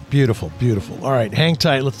 Beautiful, beautiful. All right, hang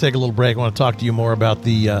tight. Let's take a little break. I want to talk to you more about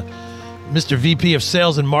the Mr. VP of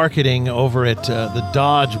Sales and Marketing over at the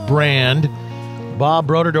Dodge brand, Bob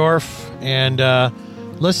Broderdorf. And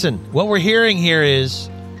listen, what we're hearing here is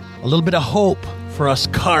a little bit of hope for us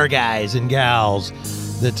car guys and gals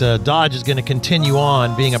that Dodge is going to continue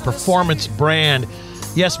on being a performance brand.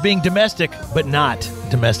 Yes, being domestic, but not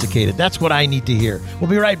domesticated. That's what I need to hear. We'll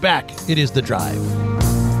be right back. It is The Drive.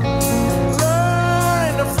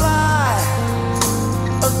 Learn to fly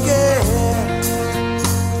again.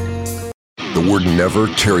 The word never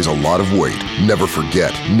carries a lot of weight. Never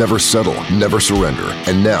forget, never settle, never surrender.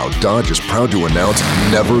 And now Dodge is proud to announce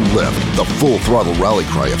Never Lift, the full throttle rally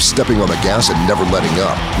cry of stepping on the gas and never letting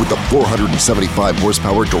up, with the 475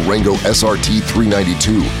 horsepower Durango SRT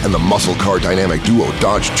 392 and the muscle car dynamic duo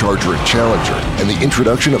Dodge Charger and Challenger, and the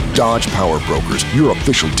introduction of Dodge Power Brokers, your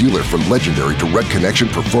official dealer for legendary direct connection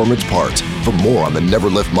performance parts. For more on the Never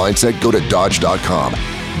Lift mindset, go to Dodge.com.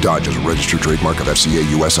 Dodge is a registered trademark of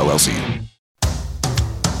FCA US LLC.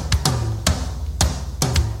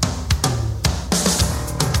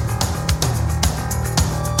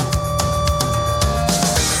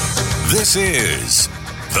 This is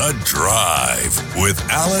The Drive with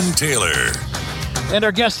Alan Taylor. And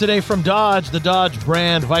our guest today from Dodge, the Dodge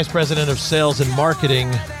brand, Vice President of Sales and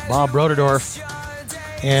Marketing, Bob Broderdorf.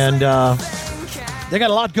 And they got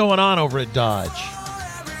a lot going on over at Dodge.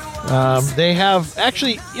 They have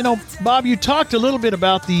actually, Bob, you talked a little bit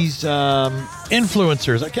about these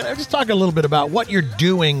influencers. Can I just talk a little bit about what you're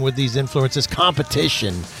doing with these influencers,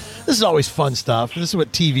 competition? This is always fun stuff. This is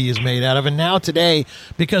what TV is made out of. And now today,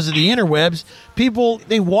 because of the interwebs, people,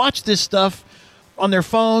 they watch this stuff on their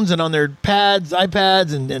phones and on their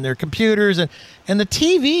iPads and their computers. And the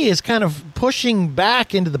TV is kind of pushing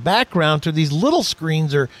back into the background to these little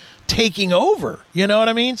screens are taking over. You know what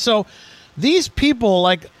I mean? So these people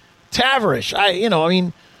like Tavarish,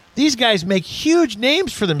 these guys make huge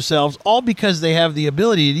names for themselves all because they have the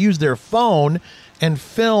ability to use their phone and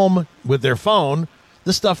film with their phone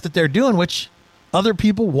the stuff that they're doing, which other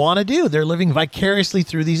people want to do. They're living vicariously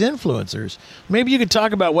through these influencers. Maybe you could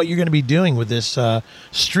talk about what you're going to be doing with this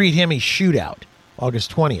Street Hemi Shootout,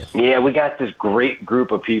 August 20th. Yeah, we got this great group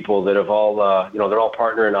of people that have all, they're all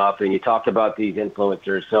partnering up, and you talked about these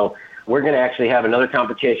influencers. So we're going to actually have another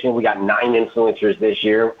competition. We got 9 influencers this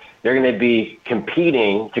year. They're going to be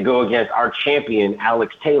competing to go against our champion,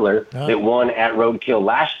 Alex Taylor, that won at Roadkill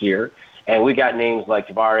last year. And we got names like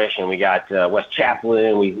Tavarish, and we got Wes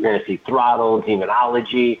Chaplain. We're going to see Throttle,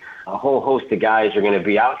 Demonology. A whole host of guys are going to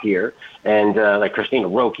be out here, and like Christina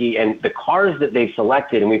Roki. And the cars that they've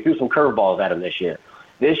selected, and we threw some curveballs at them this year.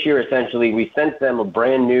 This year, essentially, we sent them a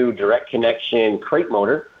brand new direct connection crate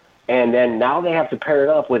motor, and then now they have to pair it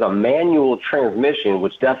up with a manual transmission,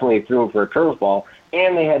 which definitely threw them for a curveball,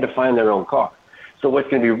 and they had to find their own car. So what's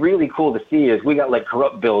going to be really cool to see is we got like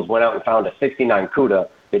Corrupt Builds went out and found a 69 Cuda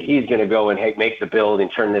that he's going to go and make the build and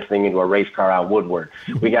turn this thing into a race car on Woodward.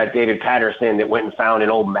 We got David Patterson that went and found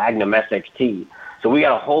an old Magnum SXT. So we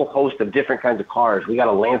got a whole host of different kinds of cars. We got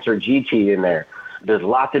a Lancer GT in there. There's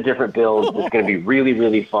lots of different builds. It's going to be really,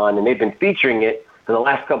 really fun. And they've been featuring it for the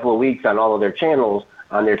last couple of weeks on all of their channels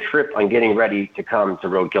on their trip on getting ready to come to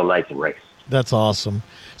Roadkill Nights and race. That's awesome.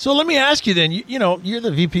 So let me ask you then, you know, you're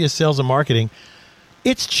the VP of Sales and Marketing.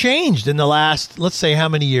 It's changed in the last, let's say how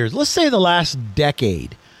many years? Let's say the last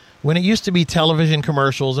decade, when it used to be television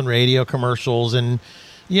commercials and radio commercials and,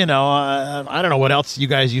 you know, I don't know what else you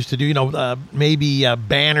guys used to do, you know, maybe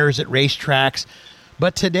banners at racetracks.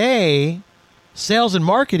 But today, sales and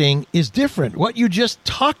marketing is different. What you just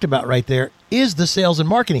talked about right there is the sales and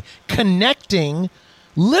marketing.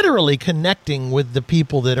 Literally connecting with the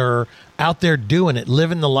people that are out there doing it,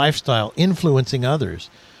 living the lifestyle, influencing others.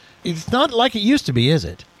 It's not like it used to be, is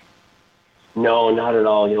it? No, not at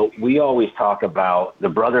all. You know, we always talk about the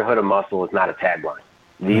brotherhood of muscle is not a tagline.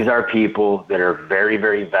 These are people that are very,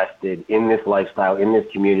 very vested in this lifestyle, in this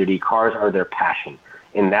community. Cars are their passion,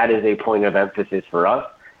 and that is a point of emphasis for us.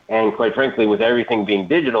 And quite frankly, with everything being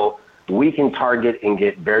digital, we can target and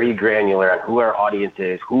get very granular on who our audience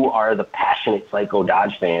is, who are the passionate Psycho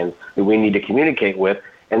Dodge fans that we need to communicate with,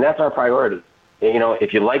 and that's our priority. You know,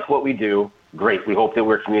 if you like what we do, great. We hope that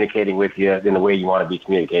we're communicating with you in the way you want to be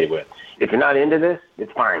communicated with. If you're not into this,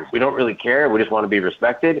 it's fine. We don't really care. We just want to be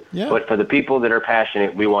respected. Yeah. But for the people that are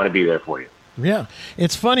passionate, we want to be there for you. Yeah.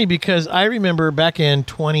 It's funny because I remember back in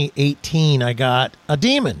 2018, I got a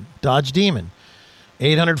Demon, Dodge Demon,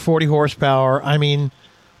 840 horsepower. I mean,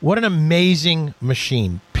 what an amazing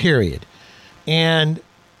machine, period. And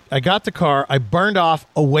I got the car. I burned off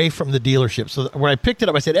away from the dealership. So when I picked it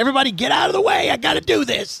up, I said, everybody get out of the way. I got to do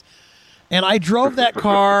this. And I drove that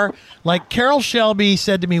car like Carroll Shelby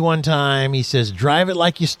said to me one time. He says, drive it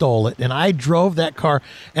like you stole it. And I drove that car,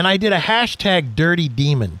 and I did a hashtag Dirty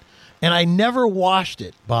Demon. And I never washed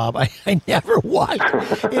it, Bob. I never washed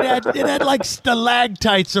it. It had like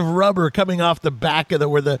stalactites of rubber coming off the back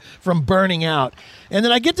of from burning out. And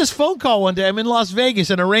then I get this phone call one day. I'm in Las Vegas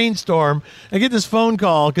in a rainstorm. I get this phone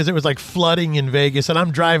call because it was like flooding in Vegas, and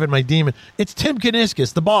I'm driving my Demon. It's Tim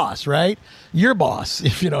Kuniskis, the boss, right? Your boss,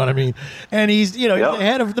 if you know what I mean. And he's, you know, he's the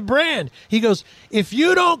head of the brand. He goes, if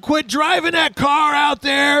you don't quit driving that car out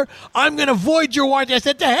there, I'm going to void your warranty. I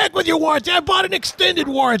said, to heck with your warranty. I bought an extended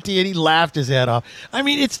warranty. And he laughed his head off. I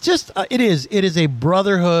mean, it's just, it is a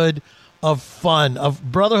brotherhood of fun,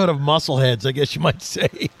 of brotherhood of muscleheads, I guess you might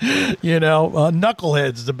say. You know,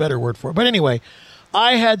 knuckleheads is a better word for it. But anyway,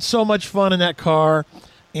 I had so much fun in that car,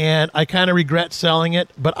 and I kind of regret selling it,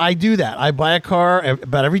 but I do that. I buy a car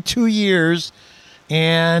about every 2 years,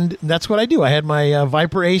 and that's what I do. I had my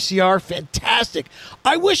Viper ACR, fantastic.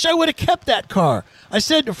 I wish I would have kept that car. I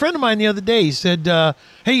said to a friend of mine the other day, he said,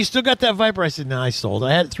 hey, you still got that Viper? I said, no, I sold it.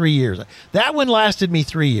 I had it 3 years. That one lasted me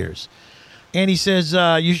 3 years. And he says,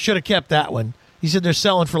 you should have kept that one. He said, they're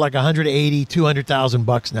selling for like $180,000,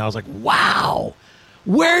 $200,000 now. I was like, wow.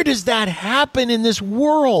 Where does that happen in this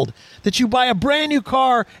world that you buy a brand new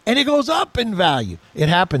car and it goes up in value? It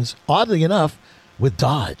happens, oddly enough, with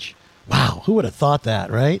Dodge. Wow, who would have thought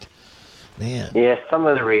that, right? Man. Yeah, some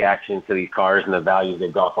of the reactions to these cars and the values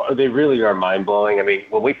they've gone for, they really are mind-blowing. I mean,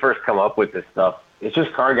 when we first come up with this stuff, it's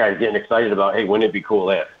just car guys getting excited about, hey, wouldn't it be cool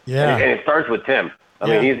if? Yeah. And it starts with Tim. I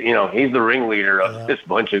mean, he's the ringleader of this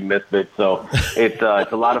bunch of misfits. So it's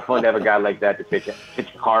a lot of fun to have a guy like that to pitch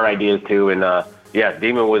car ideas to. And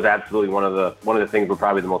Demon was absolutely one of the things we're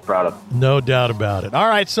probably the most proud of. No doubt about it. All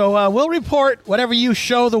right, so we'll report whatever you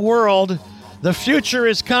show the world. The future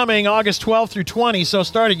is coming August 12th through 20. So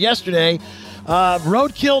started yesterday.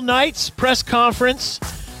 Roadkill Nights press conference.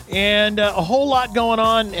 And a whole lot going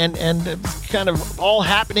on and kind of all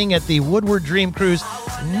happening at the Woodward Dream Cruise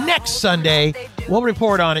next Sunday. We'll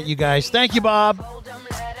report on it, you guys. Thank you, Bob.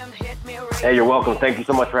 Hey, you're welcome. Thank you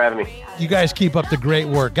so much for having me. You guys keep up the great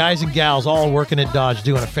work. Guys and gals all working at Dodge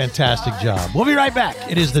doing a fantastic job. We'll be right back.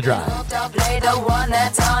 It is The Drive.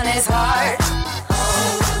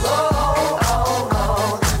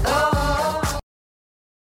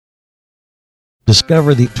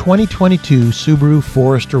 Discover the 2022 Subaru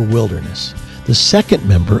Forester Wilderness, the second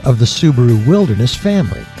member of the Subaru Wilderness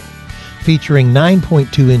family. featuring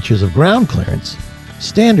 9.2 inches of ground clearance,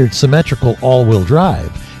 standard symmetrical all-wheel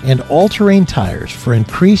drive, and all-terrain tires for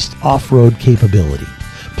increased off-road capability,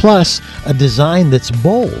 plus a design that's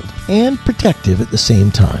bold and protective at the same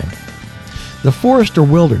time. The Forester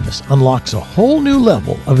Wilderness unlocks a whole new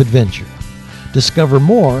level of adventure. Discover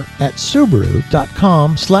more at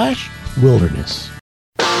Subaru.com/wilderness.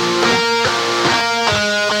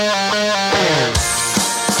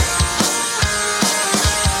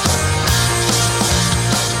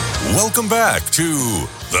 Welcome back to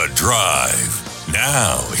The Drive.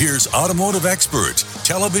 Now, here's automotive expert,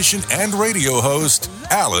 television and radio host,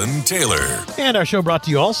 Alan Taylor. And our show brought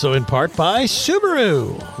to you also in part by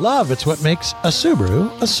Subaru. Love, it's what makes a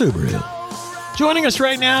Subaru a Subaru. Joining us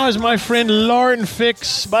right now is my friend Lauren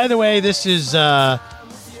Fix. By the way, this is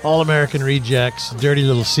All-American Rejects, Dirty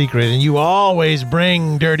Little Secret, and you always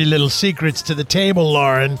bring dirty little secrets to the table,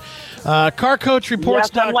 Lauren.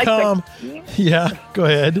 CarCoachReports.com. Yeah, go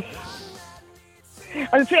ahead.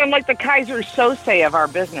 I was saying I'm like the Kaiser Sose of our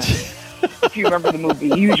business. If you remember the movie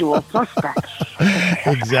Usual Suspects.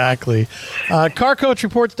 Exactly.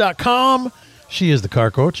 CarCoachReports.com. She is the car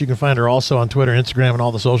coach. You can find her also on Twitter, Instagram, and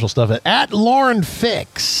all the social stuff at Lauren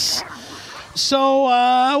Fix. So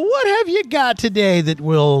what have you got today that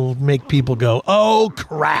will make people go, oh,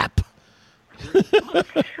 crap?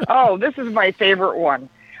 Oh, this is my favorite one.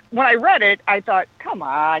 When I read it, I thought, come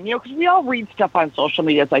on, because we all read stuff on social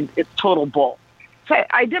media. It's like, it's total bull. So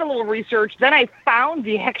I did a little research. Then I found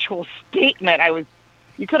the actual statement.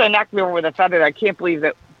 You could have knocked me over with a feather. I can't believe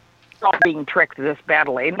that we're all being tricked this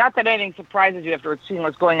badly. Not that anything surprises you after seeing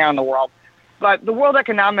what's going on in the world. But the World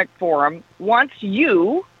Economic Forum wants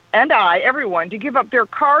you and everyone, to give up their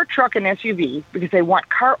car, truck, and SUV because they want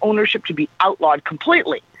car ownership to be outlawed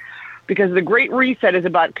completely. Because the Great Reset is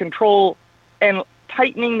about control and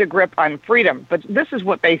tightening the grip on freedom. But this is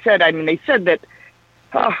what they said. I mean, they said that,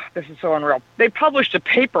 this is so unreal. They published a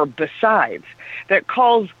paper besides that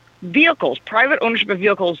calls vehicles, private ownership of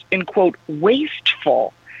vehicles, in quote,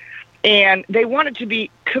 wasteful. And they want it to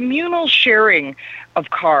be communal sharing of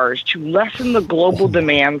cars to lessen the global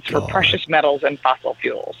demands for precious metals and fossil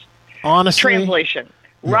fuels. Honestly. Translation,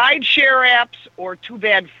 ride share apps or too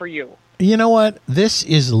bad for you. You know what? This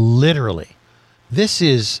is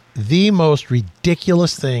the most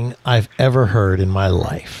ridiculous thing I've ever heard in my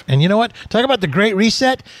life. And you know what? Talk about the Great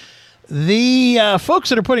Reset. The folks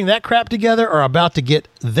that are putting that crap together are about to get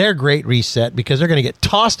their Great Reset because they're going to get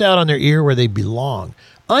tossed out on their ear where they belong.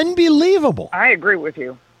 Unbelievable. I agree with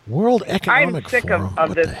you. World Economic I'm sick Forum. of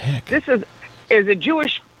what this. The heck? This is a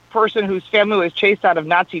Jewish person whose family was chased out of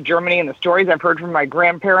Nazi Germany, and the stories I've heard from my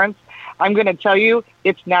grandparents. I'm going to tell you,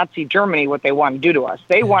 it's Nazi Germany what they want to do to us.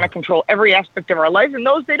 They want to control every aspect of our lives, and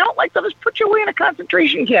those they don't like, they'll just put you away in a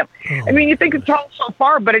concentration camp. I mean, you think it's all so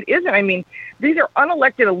far, but it isn't. I mean, these are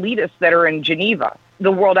unelected elitists that are in Geneva,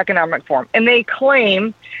 the World Economic Forum, and they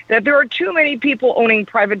claim that there are too many people owning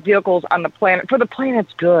private vehicles on the planet for the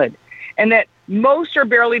planet's good, and that most are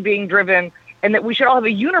barely being driven, and that we should all have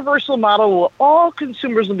a universal model where all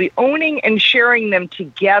consumers will be owning and sharing them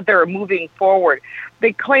together moving forward.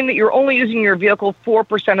 They claim that you're only using your vehicle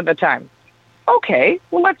 4% of the time. Okay,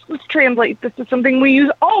 well, let's translate this to something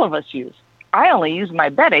all of us use. I only use my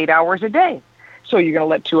bed 8 hours a day. So you're going to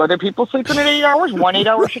let two other people sleep in at 8 hours, one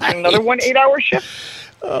 8-hour shift, and another one 8-hour shift?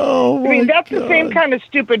 Oh, I mean, that's the same kind of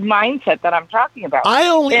stupid mindset that I'm talking about. I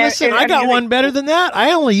got one better than that.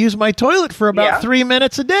 I only use my toilet for about 3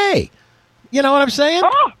 minutes a day. You know what I'm saying?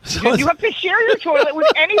 Oh, so you have to share your toilet with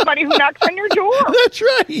anybody who knocks on your door. That's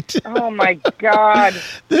right. Oh, my God.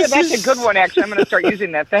 That's a good one, actually. I'm going to start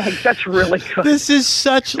using that. Thanks. That's really good. This is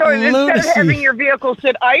such lunacy. Instead of having your vehicle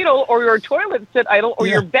sit idle or your toilet sit idle or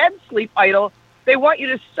your bed sleep idle, they want you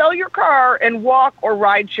to sell your car and walk or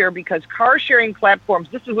ride share because car sharing platforms,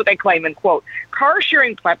 this is what they claim in quote, car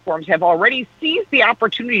sharing platforms have already seized the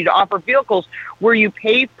opportunity to offer vehicles where you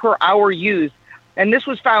pay per hour used. And this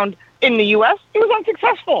was found in the U.S., it was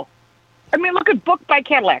unsuccessful. I mean, look at Book by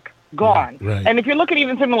Cadillac, gone. Right. And if you look at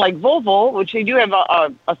even something like Volvo, which they do have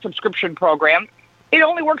a subscription program, it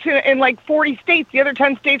only works in like 40 states. The other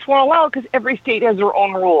 10 states won't allow it because every state has their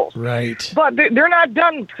own rules. Right. But they're not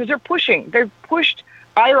done because they're pushing. They've pushed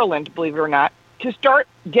Ireland, believe it or not, to start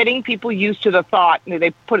getting people used to the thought. They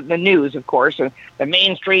put it in the news, of course, and the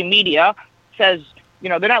mainstream media says,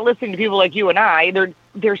 they're not listening to people like you and I.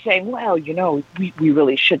 They're saying, well, we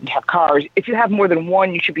really shouldn't have cars. If you have more than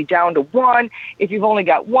one, you should be down to one. If you've only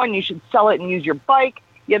got one, you should sell it and use your bike.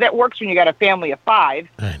 Yeah, that works when you got a family of 5.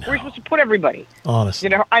 Where are you supposed to put everybody?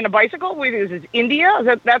 Honestly. On a bicycle? This is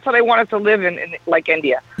India? That's how they want us to live in like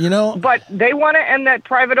India. But they want to end that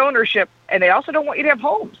private ownership, and they also don't want you to have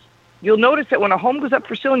homes. you'll notice that when a home goes up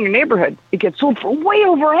for sale in your neighborhood, it gets sold for way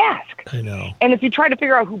over ask. I know. And if you try to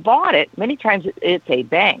figure out who bought it, many times it's a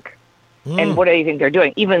bank. And what do you think they're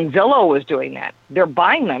doing? Even Zillow was doing that. They're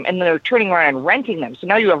buying them, and then they're turning around and renting them. So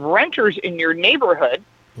now you have renters in your neighborhood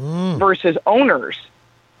versus owners.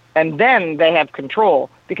 And then they have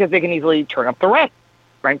control because they can easily turn up the rent.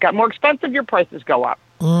 Rent got more expensive, your prices go up.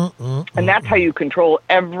 And that's how you control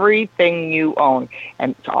everything you own.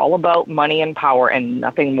 And it's all about money and power and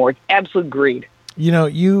nothing more. It's absolute greed. You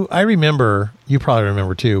know, I remember, you probably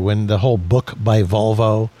remember too, when the whole book by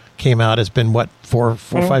Volvo came out. It's been, what, 4 or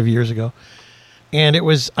 5 years ago? And it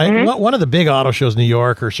was one of the big auto shows, New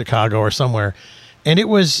York or Chicago or somewhere. And it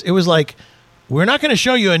was like, we're not going to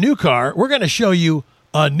show you a new car. We're going to show you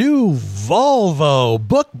a new Volvo,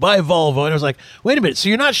 book by Volvo. And I was like, wait a minute, so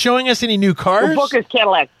you're not showing us any new cars? The book is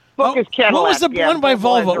Cadillac. What was the one by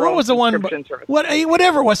Volvo? What was the one?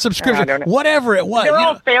 Whatever it was, subscription. Whatever it was. They're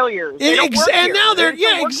all failures. And now they're,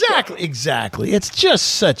 exactly. It's just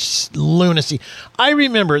such lunacy. I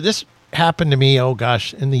remember this happened to me,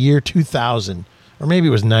 in the year 2000, or maybe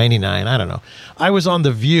it was 99, I don't know. I was on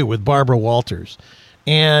The View with Barbara Walters.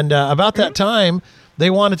 And about that time,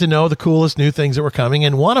 they wanted to know the coolest new things that were coming,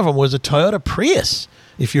 and one of them was a Toyota Prius,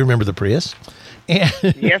 if you remember the Prius. Yes,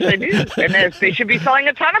 I do. And they should be selling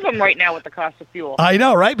a ton of them right now with the cost of fuel. I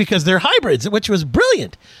know, right? Because they're hybrids, which was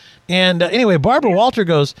brilliant. And anyway, Barbara Walter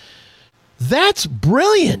goes, that's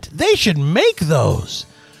brilliant. They should make those.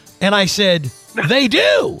 And I said, they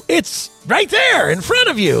do. It's right there in front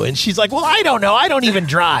of you. And she's like, well, I don't know. I don't even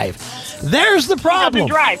drive. There's the problem.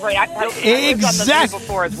 Drive, right? Exactly.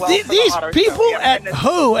 Before as well These people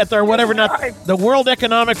at their whatever, not the World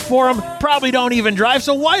Economic Forum, probably don't even drive.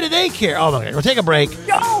 So why do they care? Oh, okay, we'll take a break.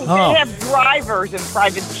 No, they have drivers and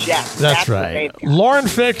private jets. That's right. Lauren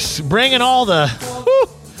Fix bringing all the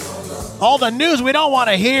news we don't want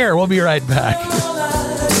to hear. We'll be right back.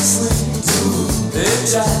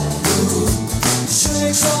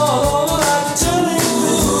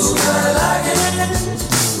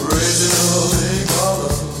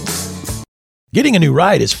 Getting a new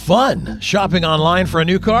ride is fun. Shopping online for a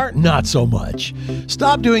new car, not so much.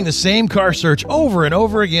 Stop doing the same car search over and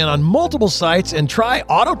over again on multiple sites and try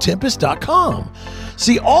Autotempest.com.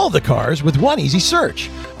 See all the cars with one easy search.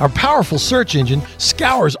 Our powerful search engine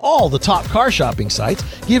scours all the top car shopping sites,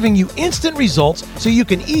 giving you instant results so you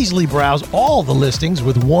can easily browse all the listings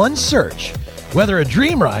with one search. Whether a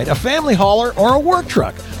dream ride, a family hauler, or a work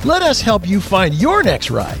truck, let us help you find your next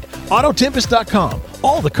ride. Autotempest.com.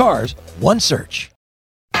 All the cars, one search.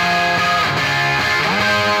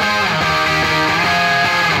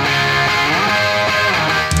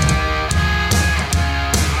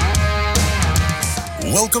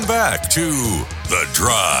 Welcome back to The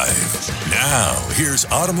Drive. Now, here's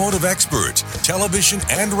automotive expert, television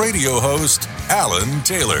and radio host, Alan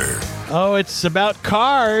Taylor. Oh, it's about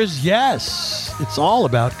cars. Yes, it's all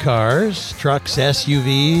about cars, trucks,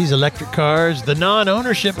 SUVs, electric cars, the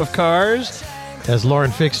non-ownership of cars. As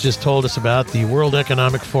Lauren Fix just told us about, the World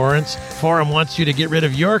Economic Forum wants you to get rid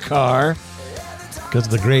of your car because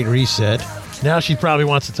of the Great Reset. Now she probably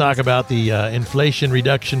wants to talk about the Inflation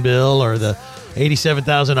Reduction Bill or the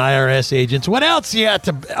 87,000 IRS agents. What else you got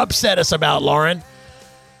to upset us about, Lauren?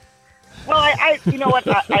 Well, I you know what?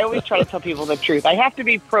 I always try to tell people the truth. I have to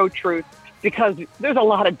be pro-truth because there's a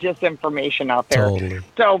lot of disinformation out there. Totally.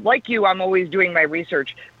 So, like you, I'm always doing my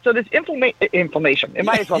research. So this inflammation, it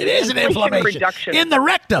might as well it is an inflammation reduction. In the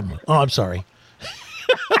rectum. Oh, I'm sorry.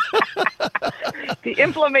 The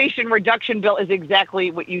Inflammation Reduction Bill is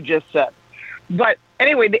exactly what you just said. But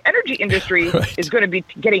anyway, the energy industry is going to be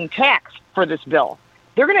getting taxed for this bill.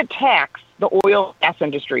 They're going to tax the oil and gas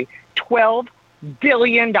industry $12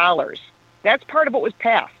 billion. That's part of what was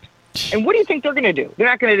passed. And what do you think they're going to do? They're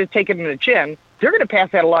not going to just take it in the chin. They're going to pass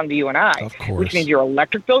that along to you and I, of course. Which means your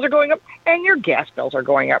electric bills are going up and your gas bills are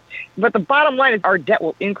going up. But the bottom line is our debt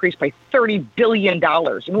will increase by $30 billion,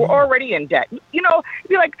 and we're already in debt. You know, you'd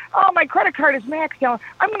be like, oh, my credit card is maxed out.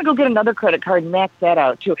 I'm going to go get another credit card and max that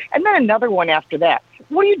out, too. And then another one after that.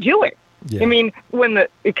 What are you doing? Yeah. I mean, when the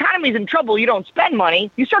economy's in trouble, you don't spend money.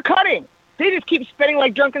 You start cutting. They just keep spending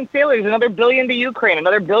like drunken sailors. Another billion to Ukraine,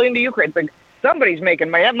 another billion to Ukraine. It's like somebody's making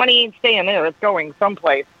money. That money ain't staying there. It's going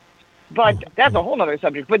someplace. But that's a whole other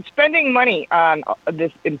subject. But spending money on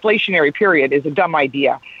this inflationary period is a dumb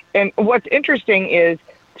idea. And what's interesting is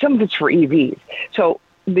some of it's for EVs. So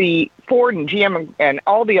the Ford and GM and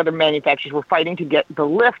all the other manufacturers were fighting to get the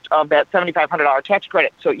lift of that $7,500 tax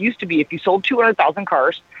credit. So it used to be if you sold 200,000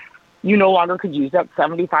 cars, you no longer could use that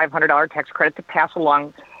 $7,500 tax credit to pass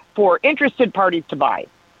along for interested parties to buy.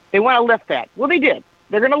 They want to lift that. Well, they did.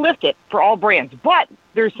 They're going to lift it for all brands. But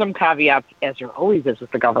there's some caveats, as there always is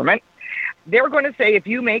with the government. They're going to say if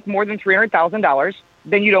you make more than $300,000,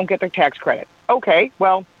 then you don't get the tax credit. Okay,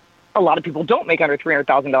 well, a lot of people don't make under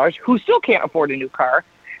 $300,000 who still can't afford a new car.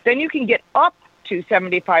 Then you can get up to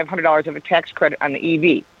 $7,500 of a tax credit on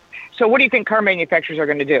the EV. So what do you think car manufacturers are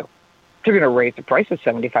going to do? They're going to raise the price of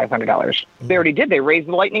 $7,500. They already did. They raised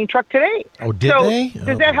the Lightning truck today. Oh, did they?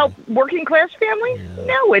 Does that help working class families? Yeah.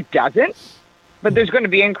 No, it doesn't. But there's going to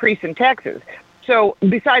be an increase in taxes. So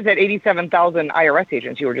besides that 87,000 IRS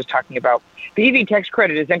agents you were just talking about, the EV tax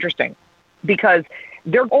credit is interesting because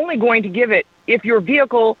they're only going to give it if your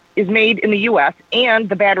vehicle is made in the U.S. and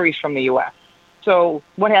the battery's from the U.S. So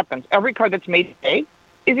what happens? Every car that's made today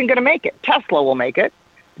isn't going to make it. Tesla will make it.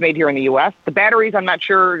 It's made here in the U.S. The batteries, I'm not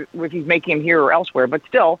sure if he's making them here or elsewhere, but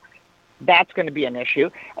still, that's going to be an issue.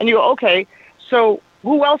 And you go, okay, so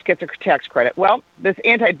who else gets a tax credit? Well, this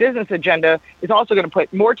anti-business agenda is also going to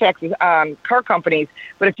put more taxes on car companies.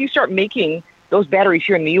 But if you start making those batteries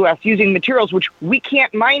here in the U.S. using materials which we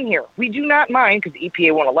can't mine here, we do not mine because the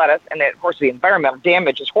EPA won't let us, and of course the environmental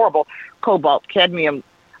damage is horrible. Cobalt, cadmium,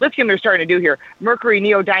 lithium they're starting to do here, mercury,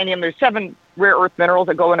 neodymium, there's 7 rare earth minerals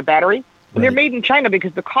that go in a battery. And they're made in China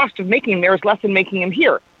because the cost of making them there is less than making them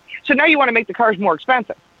here. So now you want to make the cars more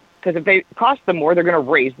expensive because if they cost them more, they're going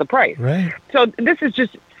to raise the price. Right. So this is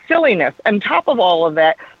just silliness. On top of all of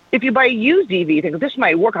that, if you buy a used EV, you think, this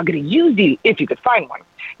might work, I'll get a used EV if you could find one.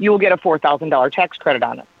 You will get a $4,000 tax credit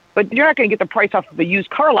on it. But you're not going to get the price off of the used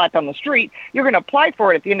car lot down the street. You're going to apply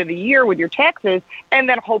for it at the end of the year with your taxes and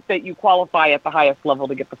then hope that you qualify at the highest level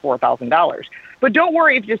to get the $4,000. But don't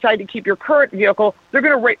worry if you decide to keep your current vehicle. They're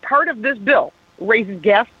going to rate part of this bill raises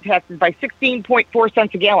gas taxes by 16.4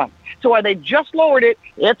 cents a gallon. So while they just lowered it,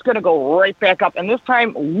 it's going to go right back up. And this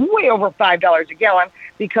time, way over $5 a gallon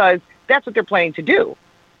because that's what they're planning to do.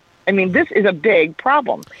 I mean, this is a big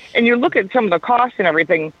problem. And you look at some of the costs and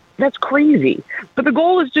everything, that's crazy. But the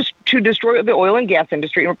goal is just to destroy the oil and gas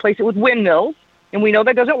industry and replace it with windmills. And we know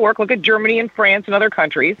that doesn't work. Look at Germany and France and other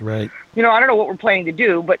countries. Right. You know, I don't know what we're planning to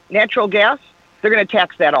do, but natural gas, they're going to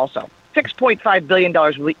tax that also. $6.5 billion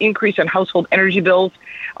will be increase in household energy bills,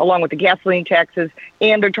 along with the gasoline taxes.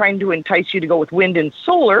 And they're trying to entice you to go with wind and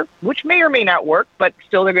solar, which may or may not work, but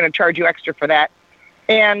still they're going to charge you extra for that.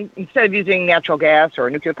 And instead of using natural gas or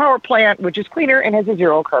a nuclear power plant, which is cleaner and has a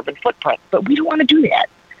zero carbon footprint. But we don't want to do that.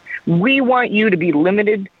 We want you to be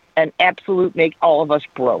limited and absolute, make all of us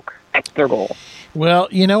broke. That's their goal. Well,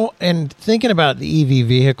 you know, and thinking about the EV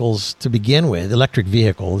vehicles to begin with, electric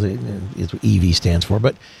vehicles is what EV stands for,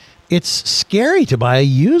 but it's scary to buy a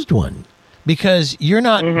used one because you're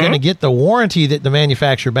not going to get the warranty that the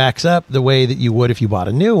manufacturer backs up the way that you would if you bought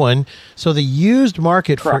a new one. So the used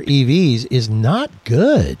market for EVs is not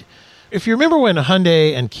good. If you remember when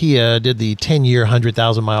Hyundai and Kia did the 10-year,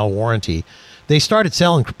 100,000-mile warranty, they started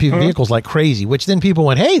selling vehicles like crazy, which then people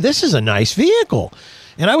went, hey, this is a nice vehicle.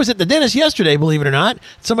 And I was at the dentist yesterday, believe it or not.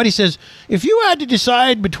 Somebody says, if you had to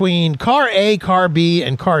decide between car A, car B,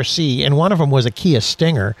 and car C, and one of them was a Kia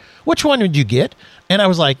Stinger, which one would you get? And I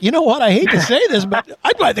was like, you know what? I hate to say this, but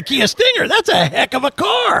I'd buy the Kia Stinger. That's a heck of a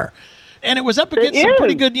car. And it was up against some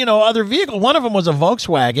pretty good, you know, other vehicle. One of them was a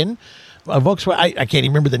Volkswagen. I can't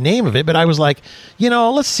even remember the name of it, but I was like, you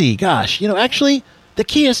know, let's see. Gosh, you know, actually, the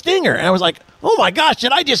Kia Stinger. And I was like, oh my gosh,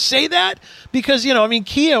 did I just say that? Because, you know, I mean,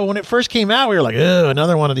 Kia, when it first came out, we were like, oh,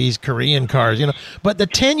 another one of these Korean cars, you know. But the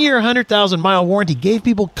 10-year, 100,000-mile warranty gave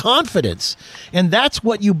people confidence. And that's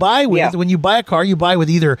what you buy with. Yeah. When you buy a car, you buy with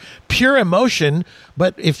either pure emotion,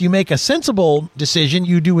 but if you make a sensible decision,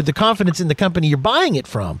 you do with the confidence in the company you're buying it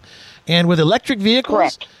from. And with electric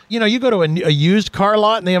vehicles, you know, you go to a used car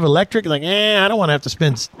lot and they have electric, like, I don't want to have to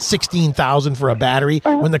spend $16,000 for a battery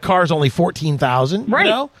when the car's only $14,000, you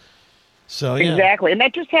know? So, yeah. Exactly. And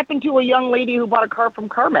that just happened to a young lady who bought a car from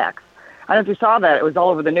CarMax. I don't know if you saw that. It was all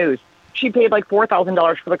over the news. She paid like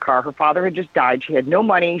 $4,000 for the car. Her father had just died. She had no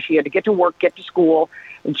money. She had to get to work, get to school.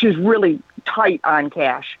 And she was really tight on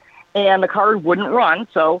cash. And the car wouldn't run.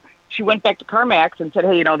 So she went back to CarMax and said,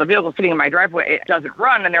 hey, you know, the vehicle's sitting in my driveway. It doesn't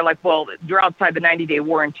run. And they're like, well, you're outside the 90-day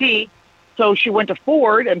warranty. So she went to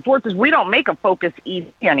Ford. And Ford says, we don't make a Focus EV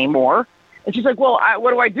anymore. And she's like, well, what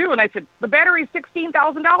do I do? And I said, the battery's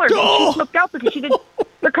 $16,000. And she flipped out because she didn't.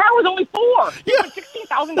 The car was only $4,000. You put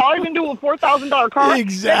 $16,000 into a $$4,000 car.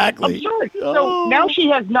 Exactly. That's absurd. So now she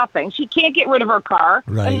has nothing. She can't get rid of her car.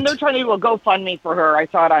 Right. And they're trying to do a GoFundMe for her. I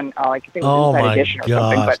saw it on, I think it was Inside Edition or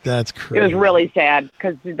something. But that's crazy. It was really sad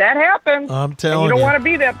because that happens. I'm telling you. You don't want to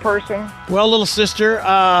be that person. Well, little sister,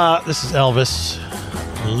 this is Elvis.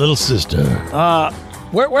 Little sister.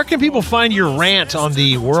 Where can people find your rant on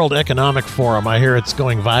the World Economic Forum? I hear it's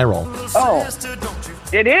going viral. Oh,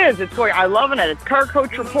 It is. It's going. I'm loving it. It's Car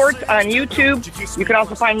Coach Reports on YouTube. You can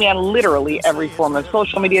also find me on literally every form of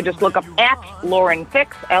social media. Just look up at Lauren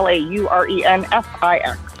Fix,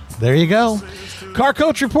 LAURENFIX. There you go.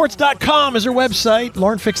 CarCoachReports.com is her website.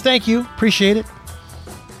 Lauren Fix, thank you. Appreciate it.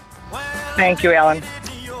 Thank you, Alan.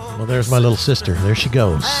 Well, there's my little sister. There she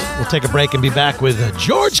goes. We'll take a break and be back with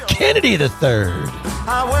George Kennedy III.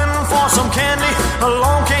 I went for some candy,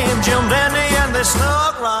 along came Jim Dandy, and they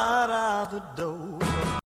snuck right out the door.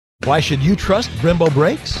 Why should you trust Brembo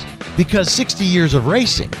brakes? Because 60 years of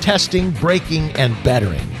racing, testing, braking, and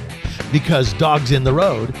bettering. Because dogs in the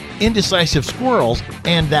road, indecisive squirrels,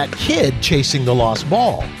 and that kid chasing the lost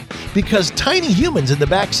ball. Because tiny humans in the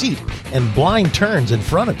back seat and blind turns in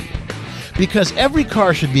front of you. Because every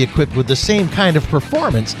car should be equipped with the same kind of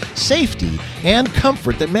performance, safety, and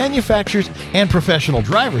comfort that manufacturers and professional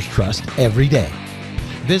drivers trust every day.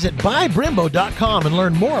 Visit buybrembo.com and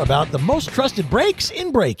learn more about the most trusted brakes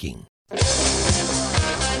in braking.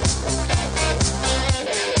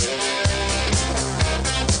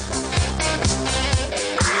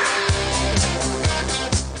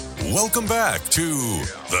 Welcome back to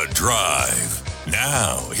The Drive.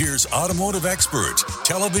 Now, here's automotive expert,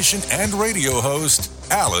 television and radio host,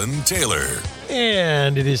 Alan Taylor.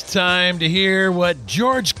 And it is time to hear what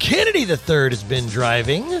George Kennedy III has been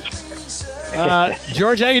driving.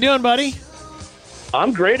 George, how you doing, buddy?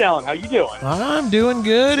 I'm great, Alan. How you doing? I'm doing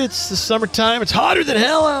good. It's the summertime. It's hotter than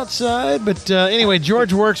hell outside. But anyway,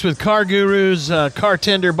 George works with Car Gurus, Car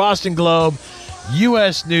Tender, Boston Globe,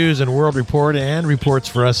 U.S. News and World Report, and reports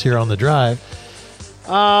for us here on The Drive.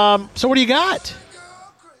 So what do you got?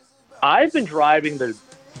 I've been driving the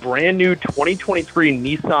brand new 2023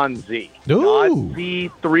 Nissan Z. Ooh. Not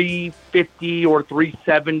Z350 or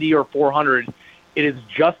 370 or 400. It is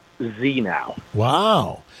just Z now.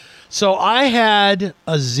 Wow. So I had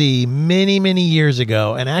a Z many, many years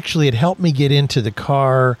ago, and actually it helped me get into the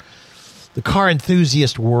car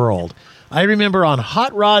enthusiast world. I remember on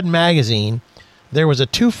Hot Rod Magazine, there was a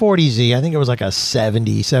 240Z. I think it was like a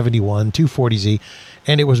 71, 240Z.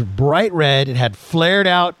 And it was bright red. It had flared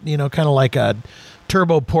out, kind of like a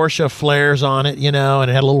turbo Porsche flares on it, and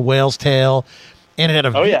it had a little whale's tail. And it had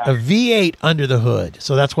a V8 under the hood.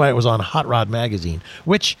 So that's why it was on Hot Rod Magazine,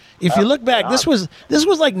 which, if you look back, this was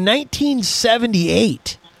like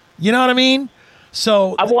 1978. You know what I mean?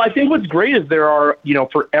 So, well, I think what's great is there are,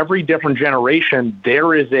 for every different generation,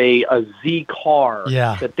 there is a Z car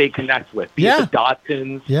that they connect with. Be it the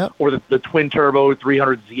Datsuns or the twin turbo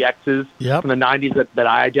 300 ZXs from the 90s that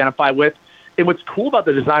I identify with. And what's cool about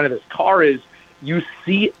the design of this car is you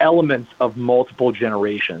see elements of multiple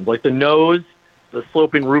generations, like the nose, the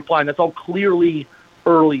sloping roofline. That's all clearly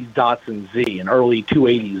early Datsun Z and early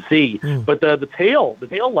 280Z. But the tail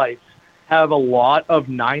lights have a lot of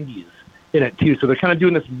 90s in it too. So they're kind of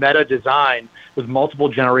doing this meta design with multiple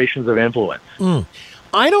generations of influence.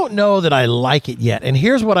 I don't know that I like it yet. And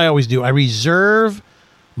here's what I always do. I reserve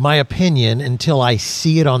my opinion until I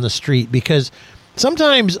see it on the street, because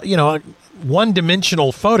sometimes,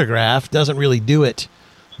 one-dimensional photograph doesn't really do it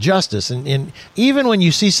justice. And even when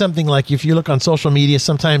you see something like, if you look on social media,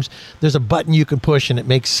 sometimes there's a button you can push and it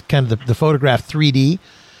makes kind of the photograph 3D.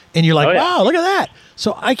 And you're like, wow, look at that.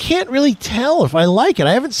 So I can't really tell if I like it.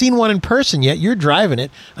 I haven't seen one in person yet. You're driving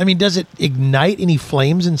it. I mean, does it ignite any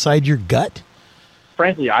flames inside your gut?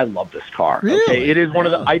 Frankly, I love this car. Really? Okay, it is one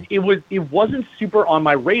of the. It wasn't super on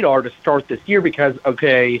my radar to start this year because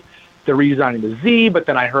they're redesigning the Z, but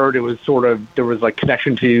then I heard it was there was like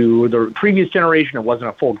connection to the previous generation. It wasn't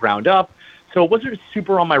a full ground up, so it wasn't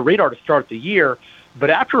super on my radar to start the year. But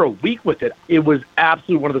after a week with it, it was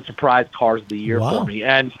absolutely one of the surprise cars of the year for me.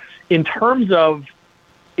 And in terms of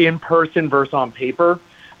in person versus on paper,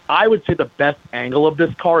 I would say the best angle of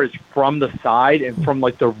this car is from the side and from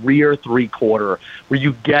like the rear 3/4, where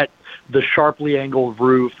you get the sharply angled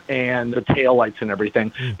roof and the taillights and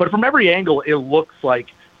everything. But from every angle, it looks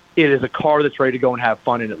like it is a car that's ready to go and have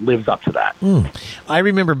fun, and it lives up to that. I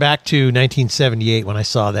remember back to 1978 when I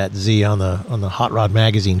saw that Z on the Hot Rod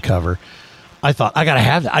Magazine cover. I thought, I gotta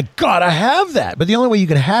have that. I gotta have that. But the only way you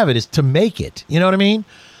can have it is to make it. You know what I mean?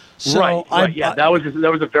 So right. That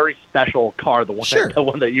was a very special car, the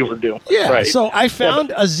one that you were doing. Yeah. Right. So I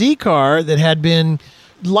found a Z car that had been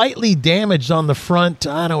lightly damaged on the front.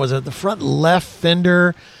 I don't know, was it the front left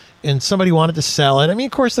fender? And somebody wanted to sell it. I mean,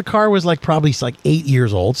 of course, the car was probably 8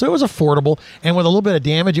 years old, so it was affordable. And with a little bit of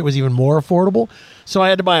damage, it was even more affordable. So I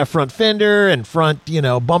had to buy a front fender and front,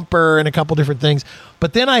 bumper and a couple different things.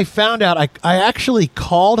 But then I found out I actually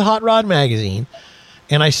called Hot Rod Magazine,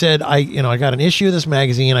 And I said, I got an issue of this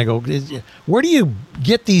magazine. I go, where do you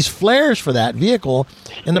get these flares for that vehicle?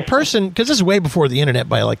 And the person, because this is way before the internet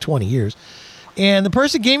by like 20 years, and the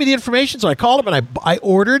person gave me the information. So I called him and I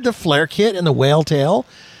ordered the flare kit and the whale tail,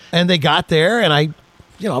 and they got there, and I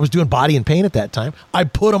was doing body and paint at that time. I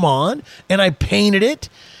put them on and I painted it,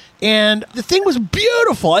 and the thing was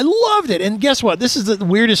beautiful. I loved it. And guess what? This is the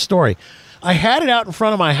weirdest story. I had it out in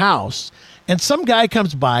front of my house, and some guy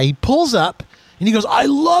comes by, he pulls up, and he goes, I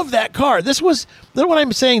love that car. This was what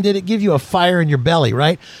I'm saying. Did it give you a fire in your belly,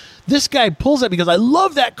 right? This guy pulls up because I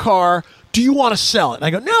love that car. Do you want to sell it? And I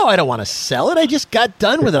go, no, I don't want to sell it. I just got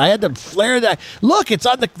done with it. I had to flare that. Look, it's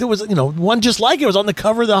on there was, one just like it. It was on the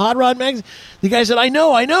cover of the Hot Rod magazine. The guy said, I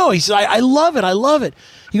know. He said, I love it. I love it.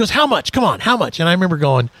 He goes, how much? Come on, how much? And I remember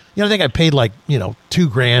going, I think I paid like,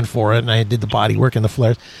 $2,000 for it, and I did the body work and the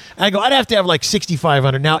flares. And I go, I'd have to have like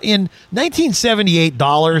 $6,500. Now, in 1978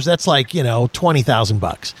 dollars, that's like,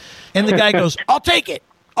 $20,000. And the guy goes, I'll take it.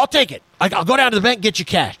 I'll go down to the bank and get you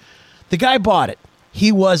cash. The guy bought it.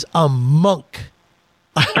 He was a monk.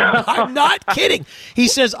 I'm not kidding. He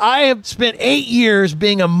says, I have spent 8 years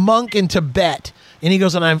being a monk in Tibet. And he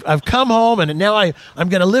goes, and I've come home, and now I'm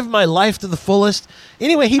going to live my life to the fullest.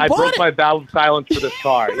 Anyway, he bought it. I broke my vow of silence for this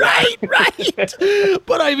car. Right.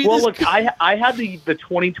 But I mean, well, look, I had the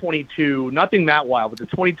 2022, nothing that wild, but the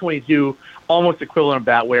 2022 almost equivalent of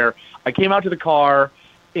that, where I came out to the car,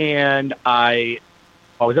 and I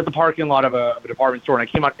was at the parking lot of a department store, and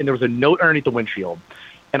I came out, and there was a note underneath the windshield.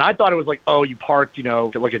 And I thought it was like, oh, you parked,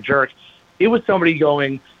 like a jerk. It was somebody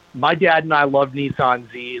going, my dad and I love Nissan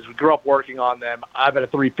Zs. We grew up working on them. I've had a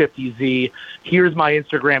 350Z. Here's my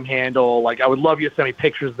Instagram handle. Like, I would love you to send me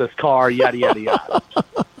pictures of this car, yada, yada, yada.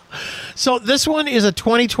 So this one is a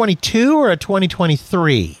 2022 or a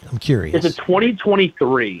 2023? I'm curious. It's a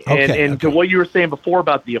 2023. Okay, and to what you were saying before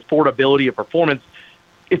about the affordability of performance,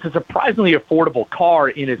 it's a surprisingly affordable car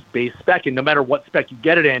in its base spec. And no matter what spec you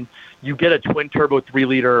get it in, you get a twin-turbo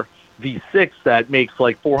 3-liter V6 that makes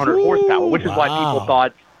like 400 horsepower, which is why people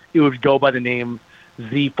thought it would go by the name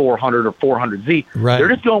Z400 or 400Z. Right. They're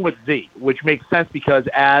just going with Z, which makes sense because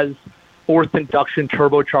as forced induction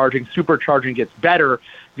turbocharging, supercharging gets better,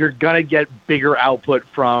 you're going to get bigger output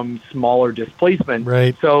from smaller displacement.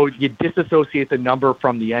 Right. So you disassociate the number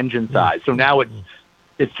from the engine size. So now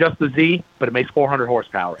it's just the Z, but it makes 400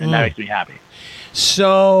 horsepower, and that makes me happy.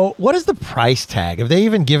 So what is the price tag? Have they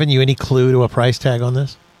even given you any clue to a price tag on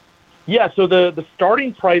this? Yeah, so the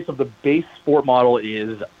starting price of the base sport model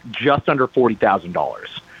is just under $40,000,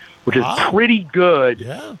 which is pretty good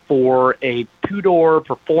for a two-door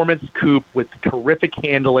performance coupe with terrific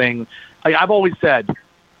handling. I've always said,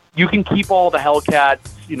 you can keep all the Hellcats,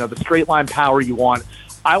 the straight line power you want.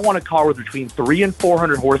 I want a car with between 300 and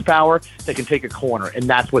 400 horsepower that can take a corner, and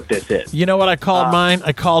that's what this is. You know what I called mine?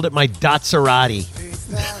 I called it my Maserati.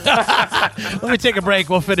 Let me take a break.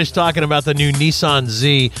 We'll finish talking about the new Nissan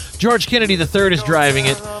Z. George Kennedy III is driving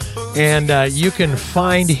it, and you can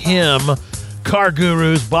find him, Car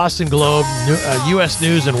Gurus, Boston Globe, U.S.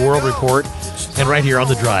 News and World Report, and right here on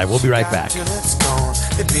The Drive. We'll be right back.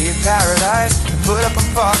 It'd be a paradise to put up a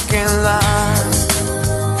fucking line.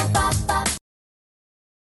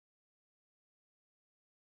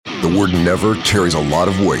 The word never carries a lot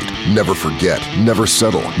of weight. Never forget, never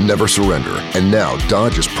settle, never surrender. And now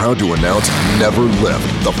Dodge is proud to announce Never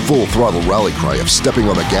Lift, the full throttle rally cry of stepping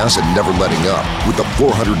on the gas and never letting up. With the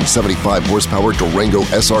 475 horsepower Durango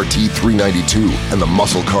SRT 392 and the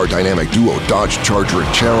muscle car dynamic duo Dodge Charger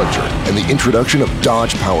and Challenger, and the introduction of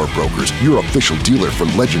Dodge Power Brokers, your official dealer for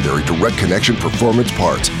legendary direct connection performance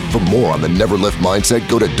parts. For more on the Never Lift mindset,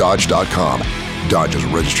 go to Dodge.com. Dodge is a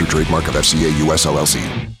registered trademark of FCA US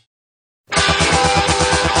LLC.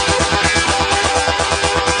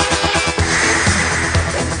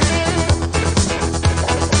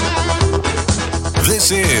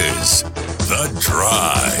 This is The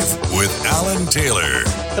Drive with Alan Taylor.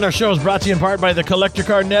 And our show is brought to you in part by the Collector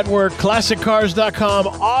Car Network, ClassicCars.com,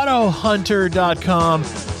 AutoHunter.com,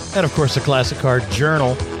 and of course the Classic Car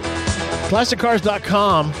Journal.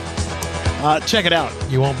 ClassicCars.com. Check it out.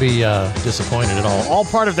 You won't be disappointed at all. All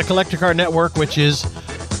part of the Collector Car Network, which is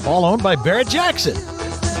all owned by Barrett Jackson.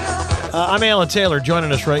 I'm Alan Taylor.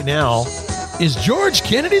 Joining us right now is George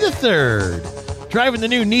Kennedy III, driving the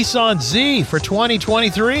new Nissan Z for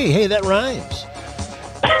 2023. Hey, that rhymes.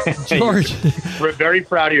 George. We're very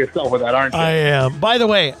proud of yourself with that, aren't you? I am. By the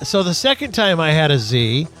way, so the second time I had a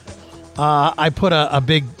Z, I put a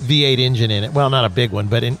big V8 engine in it. Well, not a big one,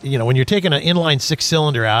 but when you're taking an inline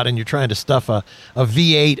 6-cylinder out and you're trying to stuff a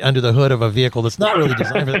V8 under the hood of a vehicle that's not really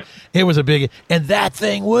designed for that, it was a big, and that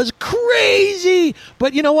thing was crazy.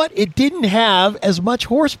 But you know what? It didn't have as much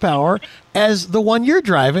horsepower as the one you're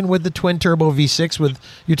driving with the twin turbo V6 with,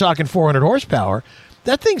 you're talking 400 horsepower.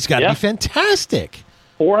 That thing's got to be fantastic.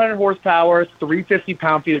 400 horsepower, 350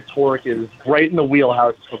 pound-feet of torque is right in the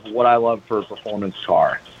wheelhouse of what I love for a performance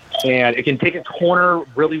car. And it can take a corner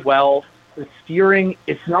really well. The steering,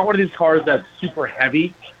 it's not one of these cars that's super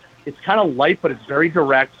heavy. It's kind of light, but it's very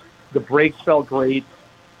direct. The brakes felt great.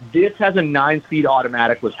 This has a 9-speed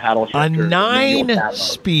automatic with paddle shifter. A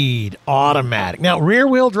 9-speed automatic. Now,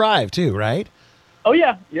 rear-wheel drive, too, right? Oh,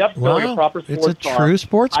 yeah. Yep. Wow. So like a proper sports it's a car. true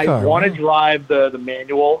sports car. I want to drive the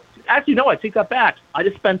manual. Actually, no, I take that back. I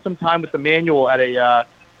just spent some time with the manual at a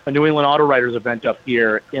New England Auto Writers event up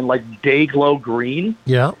here in like day glow green.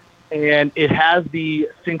 Yeah. And it has the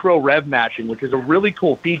synchro rev matching, which is a really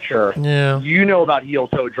cool feature. Yeah. You know about heel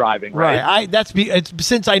toe driving, right? It's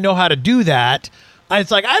since I know how to do that.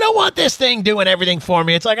 It's like, I don't want this thing doing everything for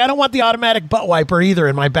me. It's like, I don't want the automatic butt wiper either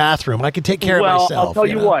in my bathroom. I can take care of myself. Well, I'll tell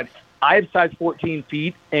you what. I have size 14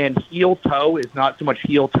 feet, and heel toe is not so much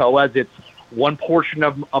heel toe as it's one portion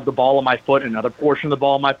of the ball of my foot and another portion of the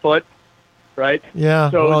ball of my foot, right? Yeah.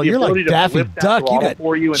 So well, you're like Daffy Duck. You got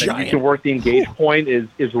for you, and then you can work the engage point is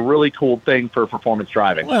a really cool thing for performance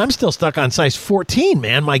driving. Well, I'm still stuck on size 14,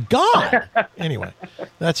 man. My God. Anyway,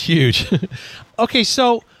 that's huge. Okay,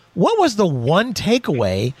 so what was the one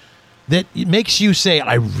takeaway that makes you say,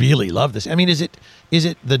 I really love this? I mean, is it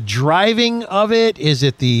the driving of it? Is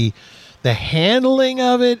it the handling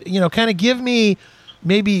of it? Kind of give me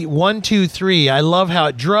maybe 1, 2, 3. I love how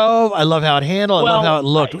it drove. I love how it handled. I love how it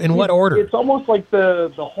looked. In what order? It's almost like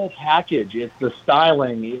the whole package. It's the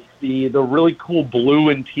styling. It's the really cool blue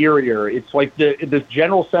interior. It's like this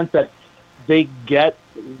general sense that they get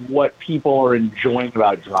what people are enjoying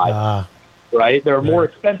about driving. Right? There are more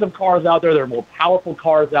expensive cars out there. There are more powerful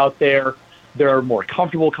cars out there. There are more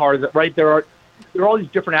comfortable cars. Right? There are all these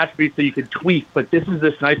different attributes that you can tweak, but this is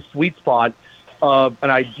this nice sweet spot of an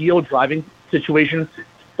ideal driving situation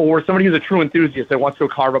for somebody who's a true enthusiast that wants to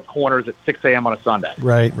go carve up corners at 6 a.m. on a Sunday.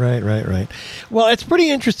 Right. Well, it's pretty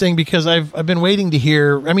interesting because I've been waiting to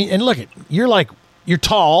hear. I mean, and look, you're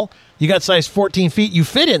tall. You got size 14 feet. You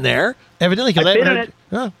fit in there, evidently. I fit in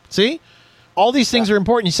it. See? All these things are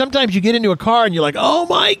important. Sometimes you get into a car and you're like, oh,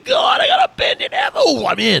 my God, I got to bend it half. Oh,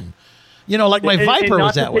 I'm in. Like my Viper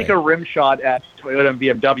was that way. Not to take a rim shot at Toyota and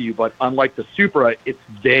BMW, but unlike the Supra, it's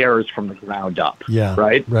theirs from the ground up. Yeah.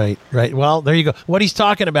 Right? Right. Well, there you go. What he's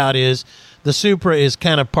talking about is the Supra is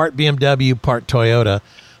kind of part BMW, part Toyota.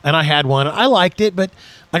 And I had one. I liked it, but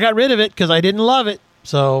I got rid of it because I didn't love it.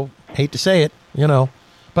 So, hate to say it,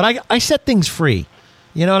 But I set things free.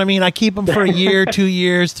 You know what I mean? I keep them for a year, 2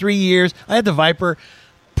 years, 3 years. I had the Viper.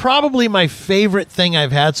 Probably my favorite thing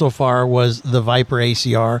I've had so far was the Viper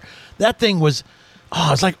ACR. That thing was,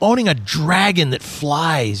 it's like owning a dragon that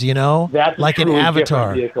flies, That's like an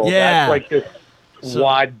Avatar. Vehicle. Yeah. That's like this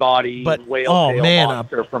wide body whale tail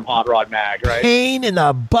monster from Hot Rod Mag, right? Pain in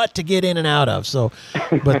the butt to get in and out of. So,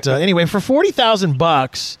 but anyway, for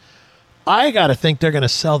 $40,000, I got to think they're going to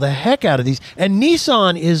sell the heck out of these. And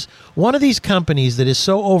Nissan is one of these companies that is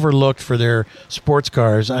so overlooked for their sports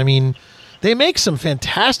cars. I mean, they make some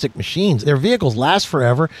fantastic machines. Their vehicles last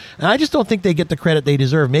forever, and I just don't think they get the credit they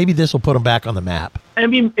deserve. Maybe this will put them back on the map. I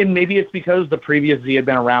mean, and maybe it's because the previous Z had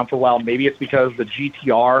been around for a while. Maybe it's because the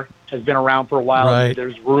GTR has been around for a while. Right.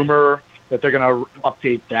 There's rumor that they're going to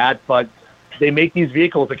update that, but they make these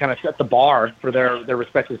vehicles that kind of set the bar for their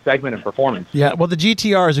respective segment and performance. Yeah, well, the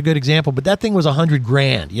GTR is a good example, but that thing was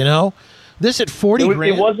 $100,000. This at $40,000.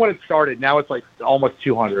 It was when it started. Now it's like almost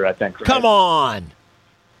 200, I think. Right? Come on.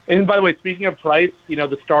 And by the way, speaking of price,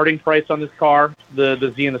 the starting price on this car,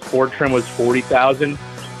 the Z and the Sport trim was $40,000.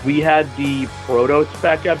 We had the proto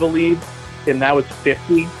spec, I believe, and that was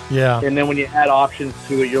 $50,000. Yeah. And then when you add options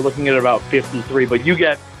to it, you're looking at about $53,000. But you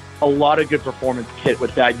get a lot of good performance kit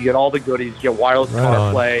with that. You get all the goodies. You get wireless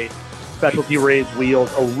CarPlay, specialty raised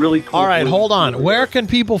wheels, a really cool. All right, hold on. Where can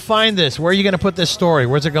people find this? Where are you going to put this story?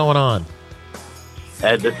 Where's it going on?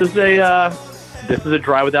 This is a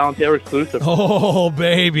Drive with Alan Taylor exclusive. Oh,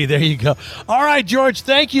 baby. There you go. All right, George,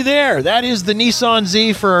 thank you there. That is the Nissan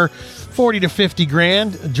Z for $40,000 to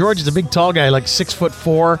 $50,000. George is a big, tall guy, like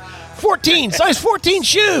 6'4", size 14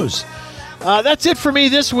 shoes. That's it for me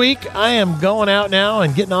this week. I am going out now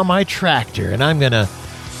and getting on my tractor, and I'm going to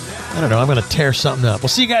tear something up. We'll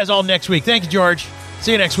see you guys all next week. Thank you, George.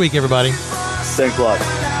 See you next week, everybody. Thanks a lot.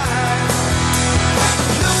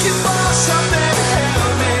 Looking for something to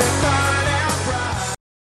help me find.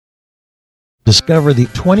 Discover the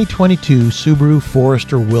 2022 Subaru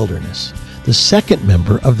Forester Wilderness, the second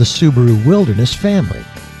member of the Subaru Wilderness family.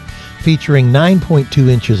 Featuring 9.2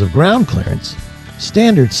 inches of ground clearance,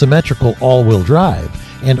 standard symmetrical all-wheel drive,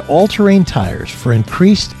 and all-terrain tires for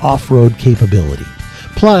increased off-road capability.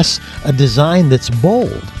 Plus, a design that's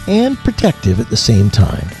bold and protective at the same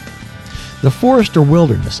time. The Forester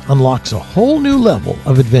Wilderness unlocks a whole new level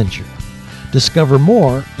of adventure. Discover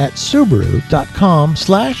more at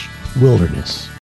Subaru.com/wilderness.